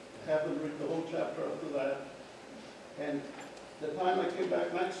 have them read the whole chapter after that, and the time I came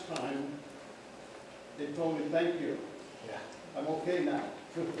back next time, they told me, thank you. Yeah. I'm okay now.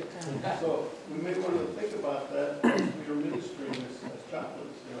 So we may want to think about that as we are ministering as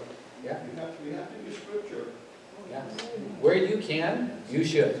chaplains. Yeah. We have to use scripture. Yeah. Where you can, you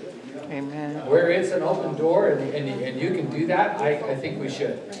should. Amen. Where it's an open door and you can do that, I think we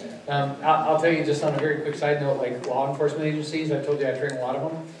should. I'll tell you just on a very quick side note, like law enforcement agencies, I told you I train a lot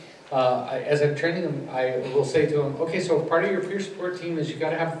of them. As I'm training them, I will say to them, okay, so part of your peer support team is you got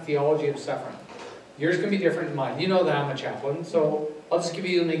to have the theology of suffering. Yours can be different than mine. You know that I'm a chaplain, so I'll just give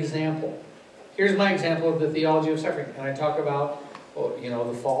you an example. Here's my example of the theology of suffering. And I talk about,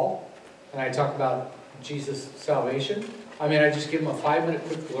 the fall, and I talk about Jesus' salvation. I mean, I just give them a 5-minute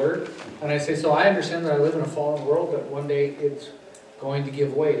quick blurb, and I say, so I understand that I live in a fallen world, but one day it's going to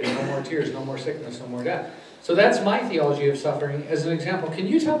give way to no more tears, no more sickness, no more death. So that's my theology of suffering as an example. Can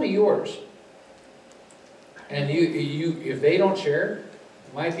you tell me yours? And if they don't share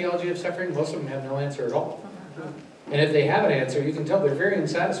my theology of suffering, most of them have no answer at all. And if they have an answer, you can tell they're very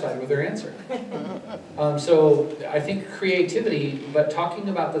unsatisfied with their answer. So I think creativity, but talking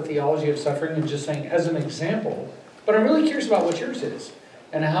about the theology of suffering and just saying as an example, but I'm really curious about what yours is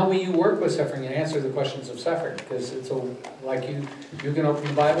and how will you work with suffering and answer the questions of suffering, because it's like you can open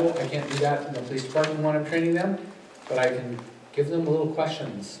the Bible. I can't do that in the police department when I'm training them, but I can give them little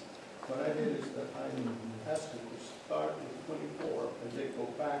questions. What I did is that I asked them to start with 24 and they go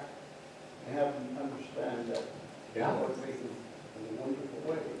back and have them understand that Yeah. God made them in a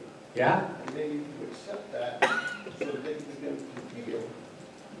wonderful way. Yeah? And they need to accept that so that they can begin to heal.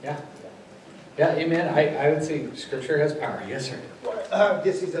 Yeah. Yeah, amen. I would say Scripture has power. Yes, sir.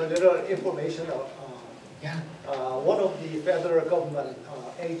 This is a little information. Yeah. One of the federal government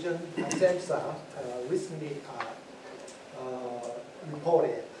agent, SAMHSA, recently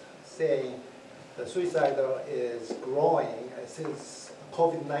reported saying the suicide is growing since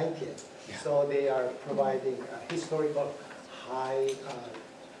COVID-19. Yeah. So they are providing a historical high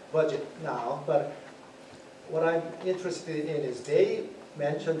budget now. But what I'm interested in is they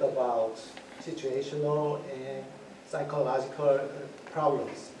mentioned about situational and psychological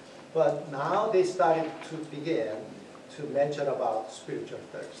problems. But now they started to begin to mention about spiritual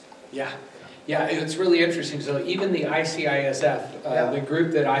thirst. Yeah. Yeah, it's really interesting. So even the ICISF, the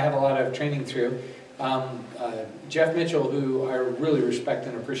group that I have a lot of training through, Jeff Mitchell, who I really respect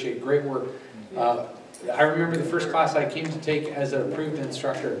and appreciate, great work. I remember the first class I came to take as an approved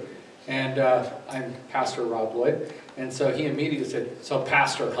instructor, and I'm Pastor Rob Lloyd, and so he immediately said, so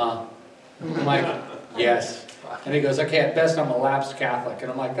pastor, huh? I'm like, yes. And he goes, okay, at best I'm a lapsed Catholic.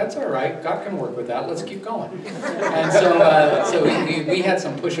 And I'm like, that's all right. God can work with that. Let's keep going. And so we had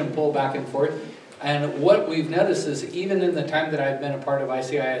some push and pull back and forth. And what we've noticed is even in the time that I've been a part of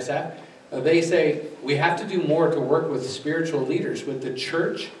ICISF, they say we have to do more to work with spiritual leaders, with the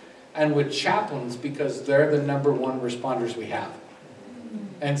church, and with chaplains, because they're the #1 responders we have.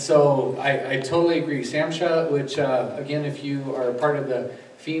 And so I totally agree. SAMHSA, which again, if you are a part of the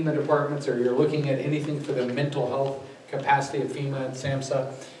FEMA departments or you're looking at anything for the mental health capacity of FEMA and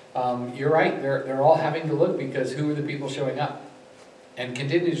SAMHSA, you're right. They're all having to look, because who are the people showing up? And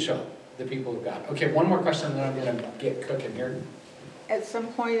continue to show the people of God. Okay, one more question, and then I'm going to get cooking here. At some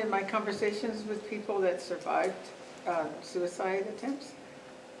point in my conversations with people that survived suicide attempts,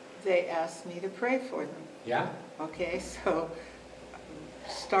 they asked me to pray for them. Yeah? Okay, so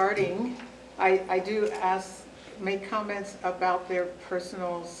starting, I do ask make comments about their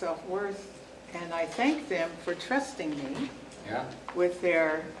personal self-worth, and I thank them for trusting me Yeah. with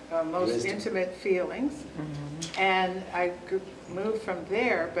their most Wisdom. intimate feelings. And I moved from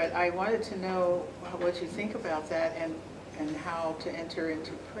there, but I wanted to know what you think about that and how to enter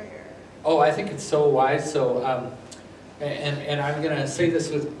into prayer. Oh, I think it's so wise. So, and I'm going to say this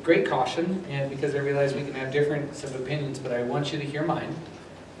with great caution, and because I realize we can have different opinions, but I want you to hear mine.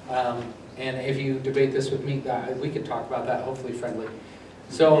 And if you debate this with me, we could talk about that, hopefully friendly.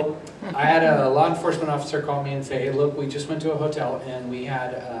 So I had a law enforcement officer call me and say, hey, look, we just went to a hotel and we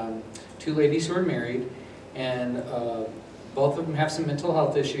had 2 ladies who were married, and both of them have some mental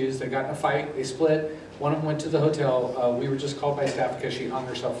health issues. They got in a fight, they split. One of them went to the hotel. We were just called by staff because she hung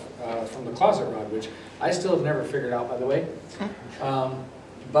herself from the closet rod, which I still have never figured out, by the way.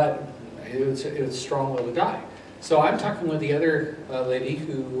 But it was strong will to die. So I'm talking with the other lady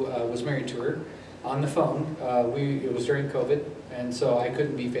who was married to her on the phone. It was during COVID, and so I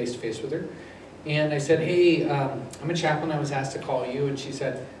couldn't be face-to-face with her. And I said, hey, I'm a chaplain. I was asked to call you. And she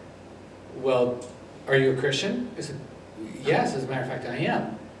said, well, are you a Christian? I said, yes, as a matter of fact, I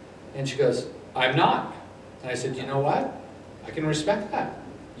am. And she goes, I'm not. And I said, you know what? I can respect that.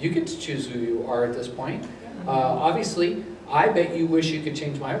 You get to choose who you are at this point. Obviously, I bet you wish you could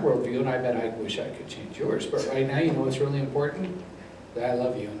change my worldview, and I bet I wish I could change yours. But right now, you know what's really important? That I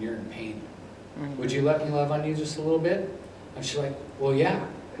love you and you're in pain. Would you let me love on you just a little bit? And she's like, well, yeah.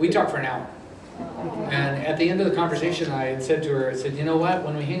 We talked for an hour. And at the end of the conversation, I had said to her, I said, you know what?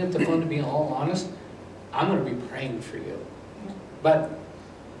 When we hang up the phone, to be all honest, I'm going to be praying for you. But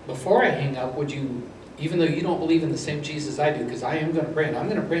before I hang up, would you, even though you don't believe in the same Jesus I do, because I am going to pray, and I'm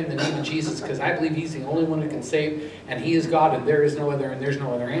going to pray in the name of Jesus, because I believe He's the only one who can save, and He is God, and there is no other, and there's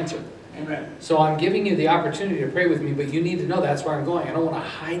no other answer. Amen. So I'm giving you the opportunity to pray with me, but you need to know that's where I'm going. I don't want to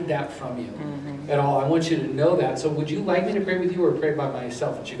hide that from you at all. I want you to know that. So would you like me to pray with you or pray by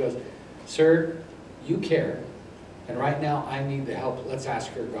myself? And she goes, sir, you care, and right now I need the help. Let's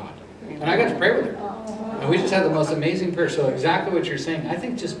ask your God. And I got to pray with her. And we just had the most amazing prayer. So exactly what you're saying, I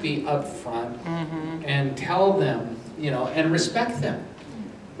think just be upfront and tell them, you know, and respect them.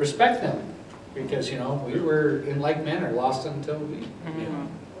 Respect them. Because, you know, we were in like manner lost until we, you know.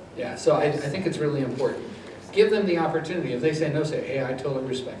 Yeah, so I think it's really important. Give them the opportunity. If they say no, say, hey, I totally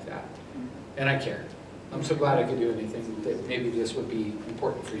respect that. And I care. I'm so glad I could do anything that maybe this would be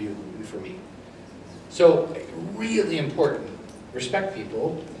important for you and for me. So, really important. Respect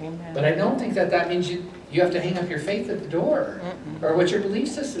people. Amen. But I don't think that means you have to hang up your faith at the door. Or what your belief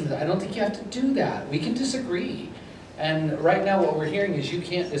system is. I don't think you have to do that. We can disagree. And right now what we're hearing is you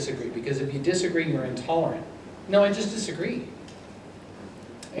can't disagree. Because if you disagree, you're intolerant. No, I just disagree.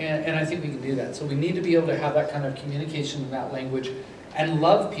 And I think we can do that. So we need to be able to have that kind of communication in that language and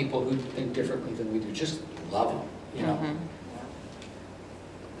love people who think differently than we do. Just love them, you know,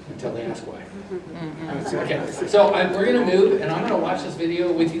 until they ask why. Okay, so we're going to move, and I'm going to watch this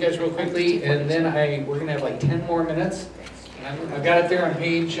video with you guys real quickly, and then we're going to have like 10 more minutes. And I've got it there on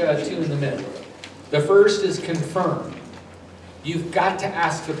page 2 in the middle. The first is confirm. You've got to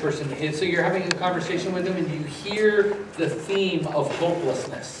ask the person. So you're having a conversation with them and you hear the theme of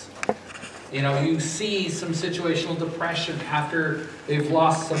hopelessness. You know, you see some situational depression after they've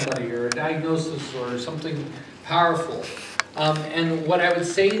lost somebody or a diagnosis or something powerful. And what I would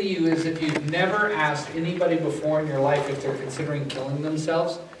say to you is if you've never asked anybody before in your life if they're considering killing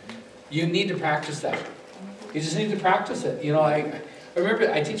themselves, you need to practice that. You just need to practice it. You know, I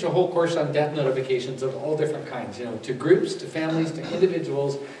remember I teach a whole course on death notifications of all different kinds, you know, to groups, to families, to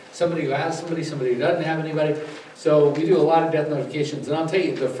individuals, somebody who has somebody who doesn't have anybody. So we do a lot of death notifications. And I'll tell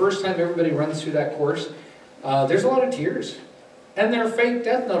you, the first time everybody runs through that course, there's a lot of tears. And they're fake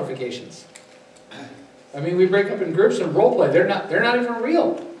death notifications. I mean, we break up in groups and role play. They're not even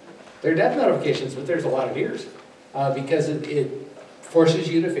real. They're death notifications, but there's a lot of tears. Because it forces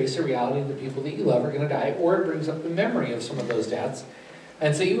you to face the reality that the people that you love are going to die, or it brings up the memory of some of those deaths.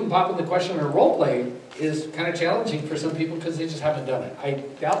 And so even popping the question or role play is kind of challenging for some people because they just haven't done it. I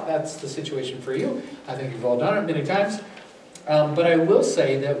doubt that's the situation for you. I think you've all done it many times. But I will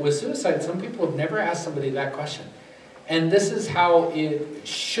say that with suicide, some people have never asked somebody that question. And this is how it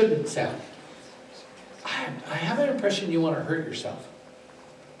shouldn't sound. I have an impression you want to hurt yourself.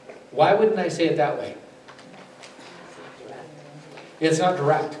 Why wouldn't I say it that way? It's not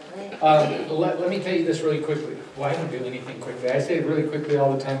direct. Let me tell you this really quickly. Well, I don't do anything quickly. I say it really quickly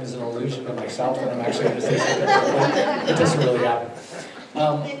all the time as an illusion of myself, and I'm actually going to say something quickly. It doesn't really happen.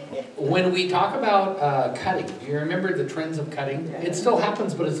 When we talk about cutting, do you remember the trends of cutting? It still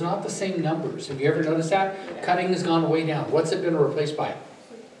happens, but it's not the same numbers. Have you ever noticed that? Cutting has gone way down. What's it been replaced by?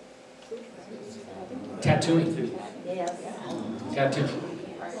 Tattooing.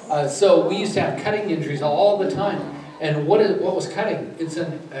 Tattooing. So we used to have cutting injuries all the time. And what was cutting? It's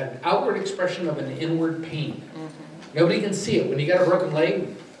an outward expression of an inward pain. Nobody can see it. When you got a broken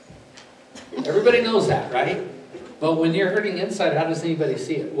leg, everybody knows that, right? But when you're hurting inside, how does anybody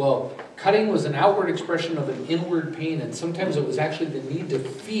see it? Well, cutting was an outward expression of an inward pain, and sometimes it was actually the need to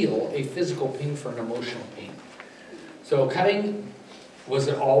feel a physical pain for an emotional pain. So cutting, was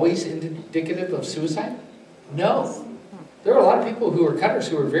it always indicative of suicide? No. There were a lot of people who were cutters,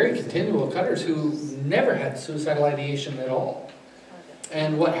 who were very continual cutters, who never had suicidal ideation at all.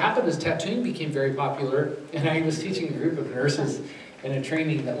 And what happened is tattooing became very popular, and I was teaching a group of nurses in a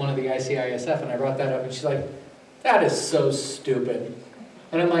training that one of the ICISF, and I brought that up, and she's like, that is so stupid.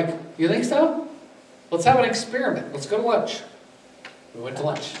 And I'm like, you think so? Let's have an experiment. Let's go to lunch. We went to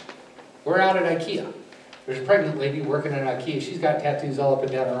lunch. We're out at IKEA. There's a pregnant lady working at IKEA. She's got tattoos all up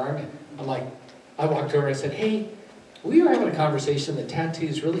and down her arm. And I'm like, I walked over and I said, hey, we were having a conversation that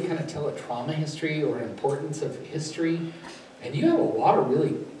tattoos really kind of tell a trauma history or an importance of history. And you have a lot of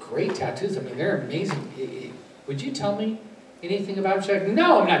really great tattoos. I mean, they're amazing. Would you tell me anything about it? She's like,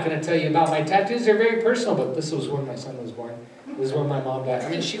 no, I'm not going to tell you about my tattoos. They're very personal. But this was when my son was born. This is when my mom died. I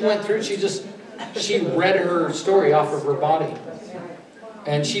mean, she went through it. She read her story off of her body.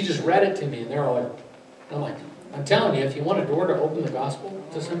 And she just read it to me. And they're all like, I'm telling you, if you want a door to open the gospel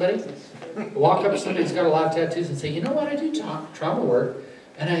to somebody, walk up to somebody who's got a lot of tattoos and say, you know what, I do trauma work.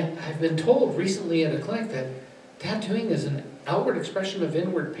 And I've been told recently in a clinic that tattooing is an outward expression of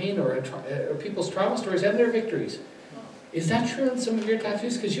inward pain or people's trauma stories and their victories. Is that true in some of your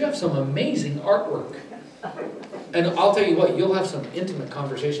tattoos? Because you have some amazing artwork. And I'll tell you what, you'll have some intimate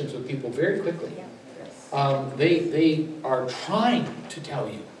conversations with people very quickly. They are trying to tell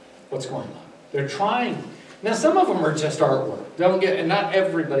you what's going on. They're trying. Now, some of them are just artwork. And not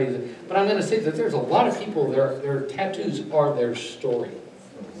everybody, but I'm going to say that there's a lot of people, their tattoos are their story.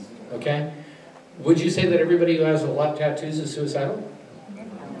 Okay? Would you say that everybody who has a lot of tattoos is suicidal?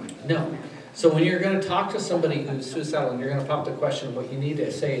 No. So when you're going to talk to somebody who's suicidal and you're going to pop the question, what you need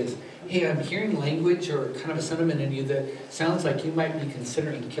to say is, hey, I'm hearing language or kind of a sentiment in you that sounds like you might be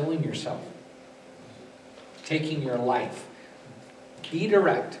considering killing yourself, taking your life. Be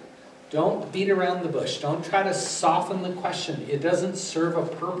direct. Don't beat around the bush. Don't try to soften the question. It doesn't serve a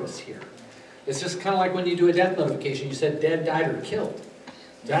purpose here. It's just kind of like when you do a death notification. You said dead, died, or killed.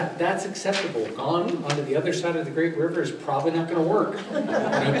 That's acceptable. Gone onto the other side of the Great River is probably not going to work.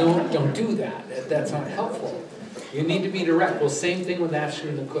 Don't do that. That's not helpful. You need to be direct. Well, same thing with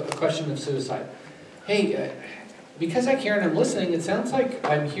asking the question of suicide. Hey, because I care and I'm listening, it sounds like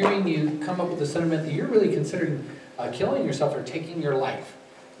I'm hearing you come up with the sentiment that you're really considering killing yourself or taking your life.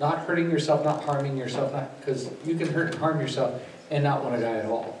 Not hurting yourself, not harming yourself, because you can hurt and harm yourself and not want to die at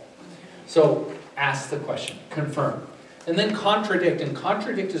all. So ask the question, confirm. And then contradict, and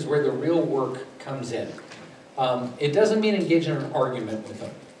contradict is where the real work comes in. It doesn't mean engage in an argument with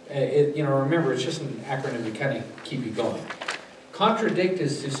them. Remember, it's just an acronym to kind of keep you going. Contradict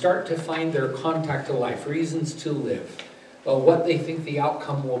is to start to find their contact to life, reasons to live, what they think the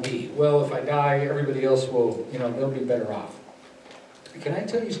outcome will be. Well, if I die, everybody else will, they'll be better off. Can I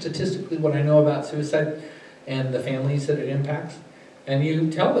tell you statistically what I know about suicide and the families that it impacts? And you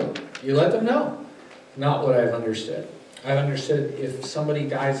tell them, you let them know. Not what I've understood. I've understood if somebody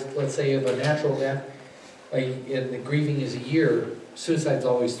dies, let's say, of a natural death, and the grieving is a year, suicide's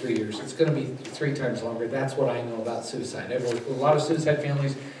always 3 years. It's going to be 3 times longer. That's what I know about suicide. I've worked with a lot of suicide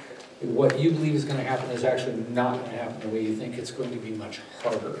families. What you believe is going to happen is actually not going to happen the way you think. It's going to be much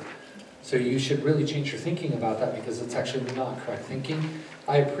harder. So you should really change your thinking about that because it's actually not correct thinking.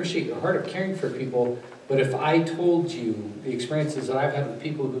 I appreciate your heart of caring for people, but if I told you the experiences that I've had with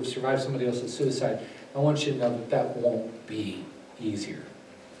people who have survived somebody else's suicide, I want you to know that that won't be easier.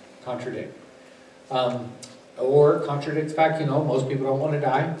 Contradict. Or contradict the fact, most people don't want to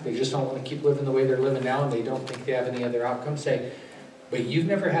die. They just don't want to keep living the way they're living now and they don't think they have any other outcome. Say, but you've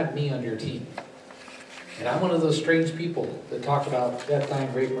never had me on your team. And I'm one of those strange people that talk about death,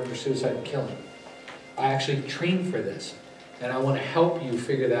 dying, rape, murder, suicide, and killing. I actually trained for this. And I want to help you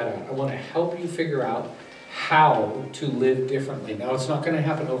figure that out. I want to help you figure out how to live differently. Now, it's not going to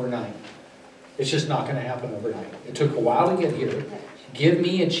happen overnight. It's just not going to happen overnight. It took a while to get here. Give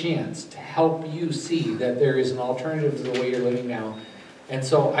me a chance to help you see that there is an alternative to the way you're living now. And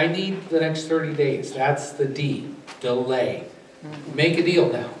so I need the next 30 days. That's the D, delay. Make a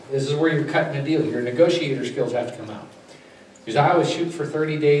deal now. This is where you're cutting a deal. Your negotiator skills have to come out. Because I always shoot for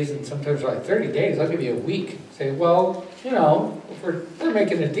 30 days, and sometimes like 30 days, I'll give you a week. Say, well, if we're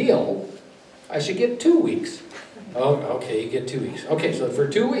making a deal, I should get 2 weeks. Oh, okay, you get 2 weeks. Okay, so for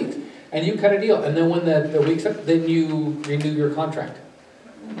 2 weeks. and you cut a deal, and then when the week's up, then you renew your contract.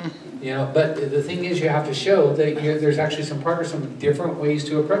 You know, but the thing is, you have to show that there's actually some progress, some different ways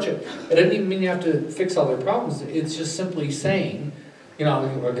to approach it. It doesn't even mean you have to fix all their problems. It's just simply saying, you know,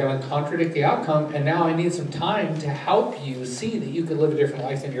 we're going to contradict the outcome, and now I need some time to help you see that you could live a different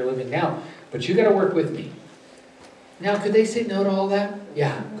life than you're living now. But you got to work with me. Now, could they say no to all that?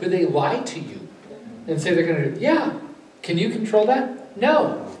 Yeah. Could they lie to you and say they're going to do? Yeah. Can you control that?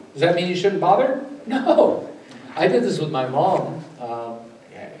 No. Does that mean you shouldn't bother? No. I did this with my mom.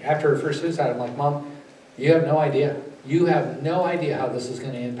 After her first suicide, I'm like, Mom, you have no idea. You have no idea how this is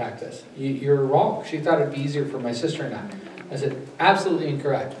going to impact us. You're wrong. She thought it'd be easier for my sister and I said, absolutely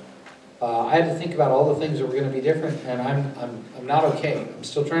incorrect. I had to think about all the things that were going to be different, and I'm not okay. I'm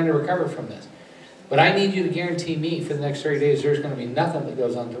still trying to recover from this. But I need you to guarantee me for the next 30 days there's going to be nothing that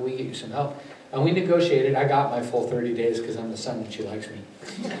goes on until we get you some help. And we negotiated. I got my full 30 days because I'm the son and she likes me.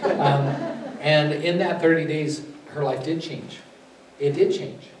 And in that 30 days, her life did change. It did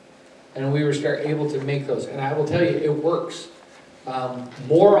change. And we were able to make those. And I will tell you, it works.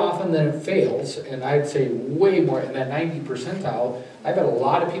 More often than it fails, and I'd say way more, in that 90 percentile, I've had a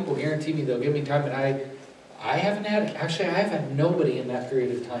lot of people guarantee me they'll give me time, and I haven't had, actually I have had nobody in that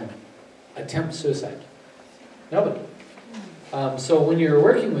period of time attempt suicide. Nobody. So when you're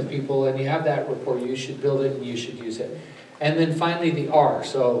working with people and you have that rapport, you should build it and you should use it. And then finally the R,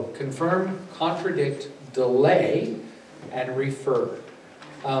 so confirm, contradict, delay, and refer.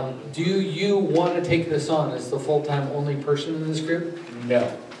 Do you want to take this on as the full-time only person in this group?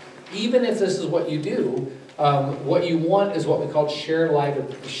 No. Even if this is what you do, what you want is what we call shared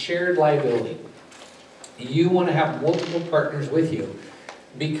liability. You want to have multiple partners with you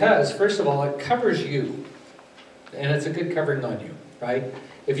because, first of all, it covers you. And it's a good covering on you, right?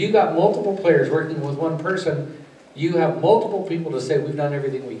 If you got multiple players working with one person, you have multiple people to say, we've done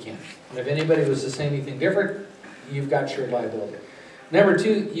everything we can. And if anybody was to say anything different, you've got shared liability. Number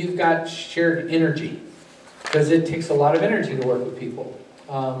two, you've got shared energy, because it takes a lot of energy to work with people.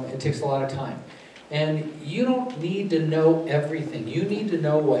 It takes a lot of time. And you don't need to know everything. You need to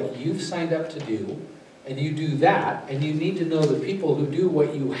know what you've signed up to do, and you do that, and you need to know the people who do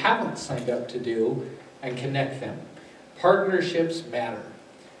what you haven't signed up to do and connect them. Partnerships matter.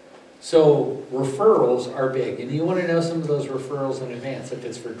 So referrals are big, and you want to know some of those referrals in advance. If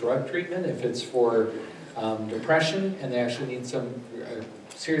it's for drug treatment, if it's for depression, and they actually need some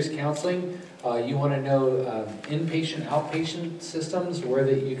serious counseling. You want to know inpatient, outpatient systems where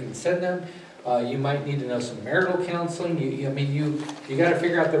that you can send them. You might need to know some marital counseling. I mean, you got to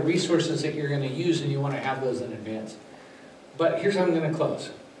figure out the resources that you're going to use, and you want to have those in advance. But here's how I'm going to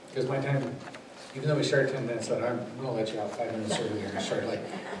close, because my time, even though we started 10 minutes late, I'm going to let you out 5 minutes earlier. Sorry, like,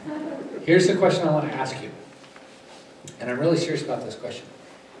 here's the question I want to ask you, and I'm really serious about this question.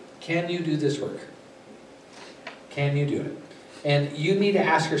 Can you do this work? Can you do it? And you need to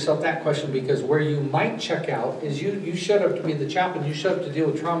ask yourself that question, because where you might check out is you showed up to be the chaplain, you showed up to deal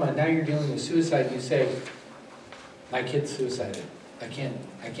with trauma, and now you're dealing with suicide, and you say, my kid's suicided. I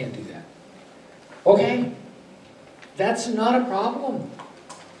can't do that. Okay, that's not a problem.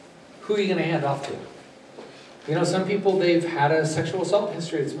 Who are you going to hand off to? You know, some people, they've had a sexual assault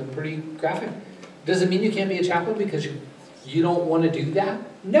history that's been pretty graphic. Does it mean you can't be a chaplain because you don't want to do that?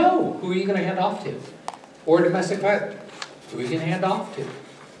 No. Who are you going to hand off to? Or domestic violence. Who are you going to hand off to?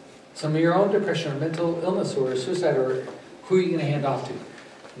 Some of your own depression or mental illness or suicide, or who are you going to hand off to?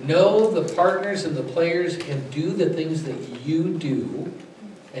 Know the partners and the players, and do the things that you do,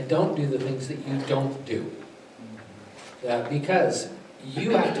 and don't do the things that you don't do. Because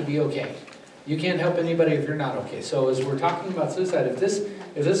you have to be okay. You can't help anybody if you're not okay. So as we're talking about suicide, if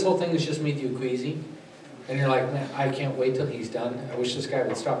this whole thing is just made you queasy, and you're like, man, I can't wait till he's done. I wish this guy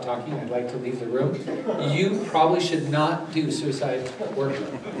would stop talking. I'd like to leave the room. You probably should not do suicide work.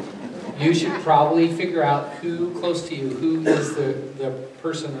 You should probably figure out who close to you, who is the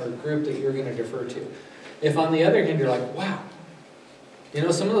person or group that you're going to defer to. If on the other hand, you're like, wow, you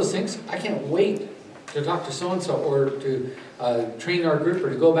know, some of those things, I can't wait to talk to so-and-so or to train our group or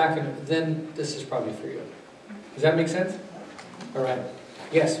to go back, and then this is probably for you. Does that make sense? All right.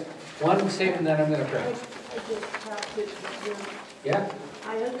 Yes. One statement, then I'm going to pray. I just have to, yeah?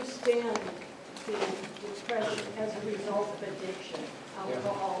 I understand the depression as a result of addiction,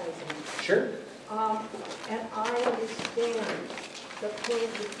 alcoholism. Sure. And I understand the point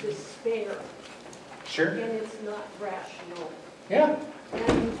of despair. Sure. And it's not rational. Yeah.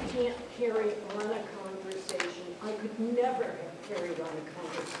 And you can't carry on a conversation. I could never have carried on a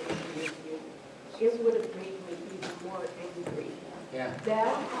conversation with you. It would have made me even more angry. Yeah.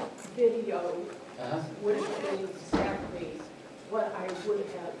 That video would have been exactly what I would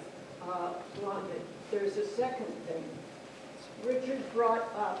have wanted. There's a second thing. Richard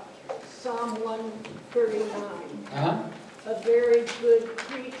brought up Psalm 139. A very good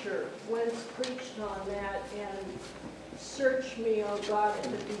preacher once preached on that, and search me, O God, at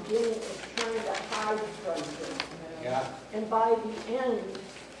the beginning of trying to hide from him. Yeah. And by the end,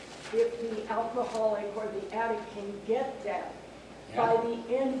 if the alcoholic or the addict can get that, by the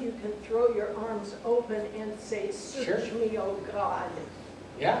end you can throw your arms open and say, search me, O God,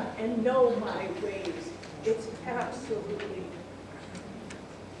 and know my ways. It's absolutely,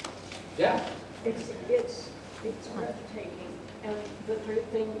 it's breathtaking. And the third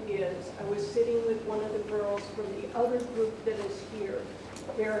thing is, I was sitting with one of the girls from the other group that is here.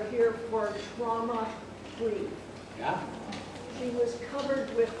 They're here for trauma-free. Yeah. She was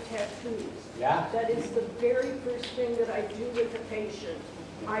covered with tattoos. Yeah. That is the very first thing that I do with the patient.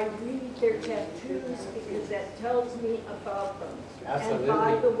 I read their tattoos because that tells me about them. Absolutely. And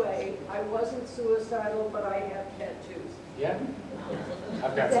by the way, I wasn't suicidal, but I have tattoos. Yeah.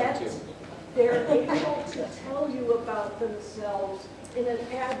 I've got some too. They're able to tell you about themselves in an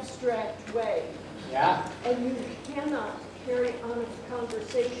abstract way. Yeah. And you cannot carry on a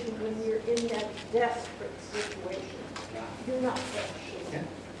conversation when you're in that desperate situation. You're not that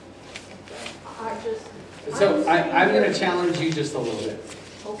sure. So I'm going to challenge you just a little bit.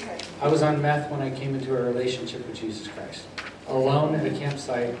 Okay. I was on meth when I came into a relationship with Jesus Christ. Alone at a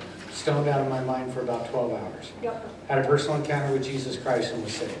campsite, stoned out of my mind for about 12 hours. Yep. Had a personal encounter with Jesus Christ and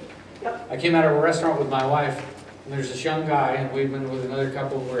was saved. Yep. I came out of a restaurant with my wife, and there's this young guy, and we'd been with another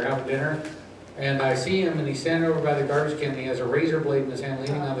couple, and we were having dinner, and I see him, and he's standing over by the garbage can, and he has a razor blade in his hand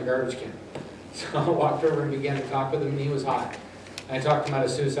leaning on the garbage can. So I walked over and began to talk with him, and he was hot. I talked him out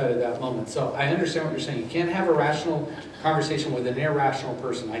of suicide at that moment. So I understand what you're saying. You can't have a rational conversation with an irrational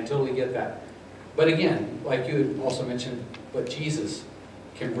person. I totally get that. But again, like you had also mentioned, but Jesus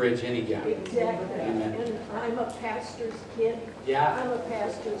can bridge any gap. Exactly. Amen. And I'm a pastor's kid. Yeah. I'm a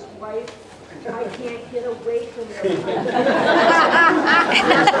pastor's wife. I can't get away from it.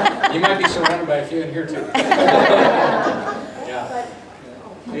 You might be surrounded by a few in here too. Yeah.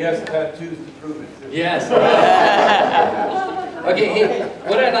 He has tattoos to prove it. Yes. Okay, hey,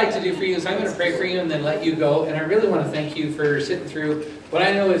 what I'd like to do for you is I'm going to pray for you and then let you go. And I really want to thank you for sitting through what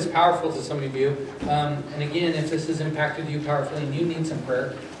I know is powerful to some of you. And again, if this has impacted you powerfully and you need some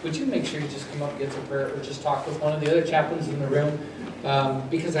prayer, would you make sure you just come up and get some prayer or just talk with one of the other chaplains in the room?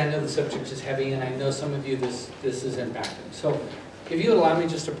 Because I know the subject is heavy and I know some of you this is impacting. So if you would allow me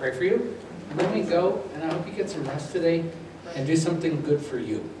just to pray for you, let me go, and I hope you get some rest today and do something good for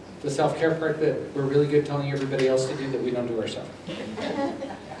you. The self-care part that we're really good telling everybody else to do that we don't do ourselves.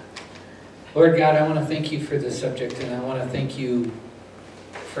 Lord God, I want to thank you for this subject, and I want to thank you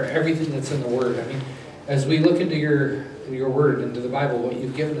for everything that's in the Word. I mean, as we look into your Word, into the Bible, what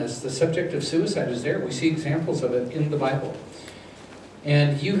you've given us, the subject of suicide is there. We see examples of it in the Bible.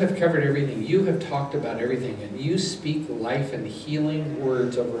 And you have covered everything. You have talked about everything, and you speak life and healing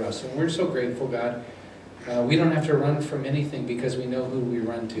words over us. And we're so grateful, God. We don't have to run from anything because we know who we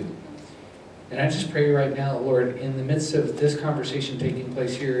run to. And I just pray right now, Lord, in the midst of this conversation taking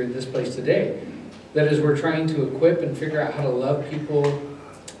place here in this place today, that as we're trying to equip and figure out how to love people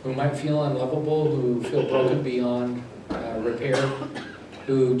who might feel unlovable, who feel broken beyond repair,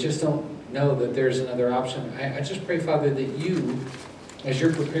 who just don't know that there's another option, I just pray, Father, that you, as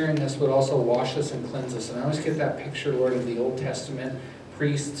you're preparing us, would also wash us and cleanse us. And I always get that picture, Lord, of the Old Testament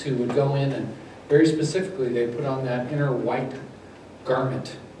priests who would go in and very specifically, they put on that inner white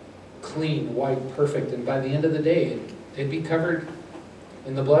garment, clean, white, perfect, and by the end of the day, they'd be covered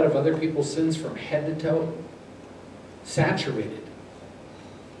in the blood of other people's sins from head to toe, saturated.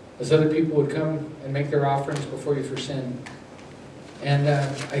 As other people would come and make their offerings before you for sin. And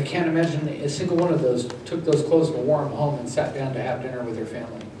I can't imagine a single one of those took those clothes and wore them home and sat down to have dinner with their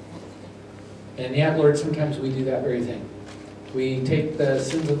family. And yet, Lord, sometimes we do that very thing. We take the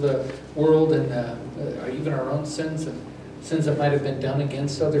sins of the world and even our own sins and sins that might have been done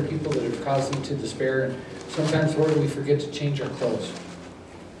against other people that have caused them to despair. And sometimes, Lord, we forget to change our clothes.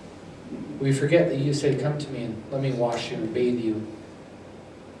 We forget that you say, come to me and let me wash you and bathe you.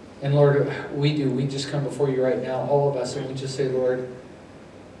 And Lord, we do. We just come before you right now, all of us, and we just say, Lord,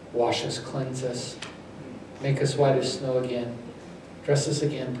 wash us, cleanse us, make us white as snow again. Dress us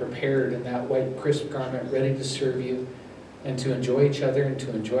again, prepared in that white, crisp garment, ready to serve you and to enjoy each other and to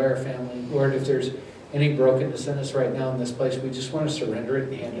enjoy our family. Lord, if there's any brokenness in us right now in this place, we just want to surrender it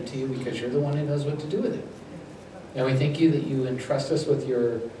and hand it to you because you're the one who knows what to do with it. And we thank you that you entrust us with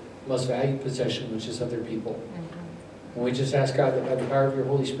your most valued possession, which is other people. And we just ask, God, that by the power of your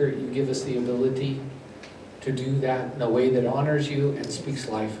Holy Spirit, you give us the ability to do that in a way that honors you and speaks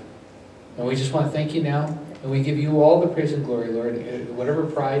life. And we just want to thank you now, and we give you all the praise and glory, Lord. Whatever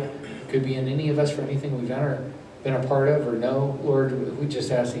pride could be in any of us for anything we've done or been a part of or know, Lord, we just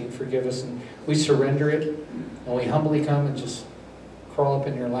ask that you forgive us, and we surrender it, and we humbly come and just crawl up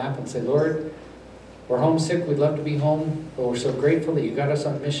in your lap and say, Lord, we're homesick, we'd love to be home, but we're so grateful that you got us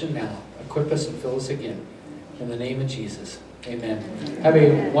on mission now. Equip us and fill us again. In the name of Jesus, amen. Have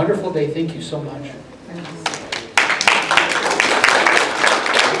a wonderful day. Thank you so much.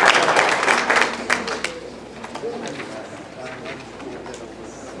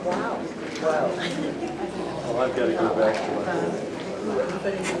 Well, I've got to go back to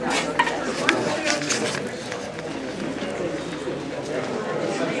it.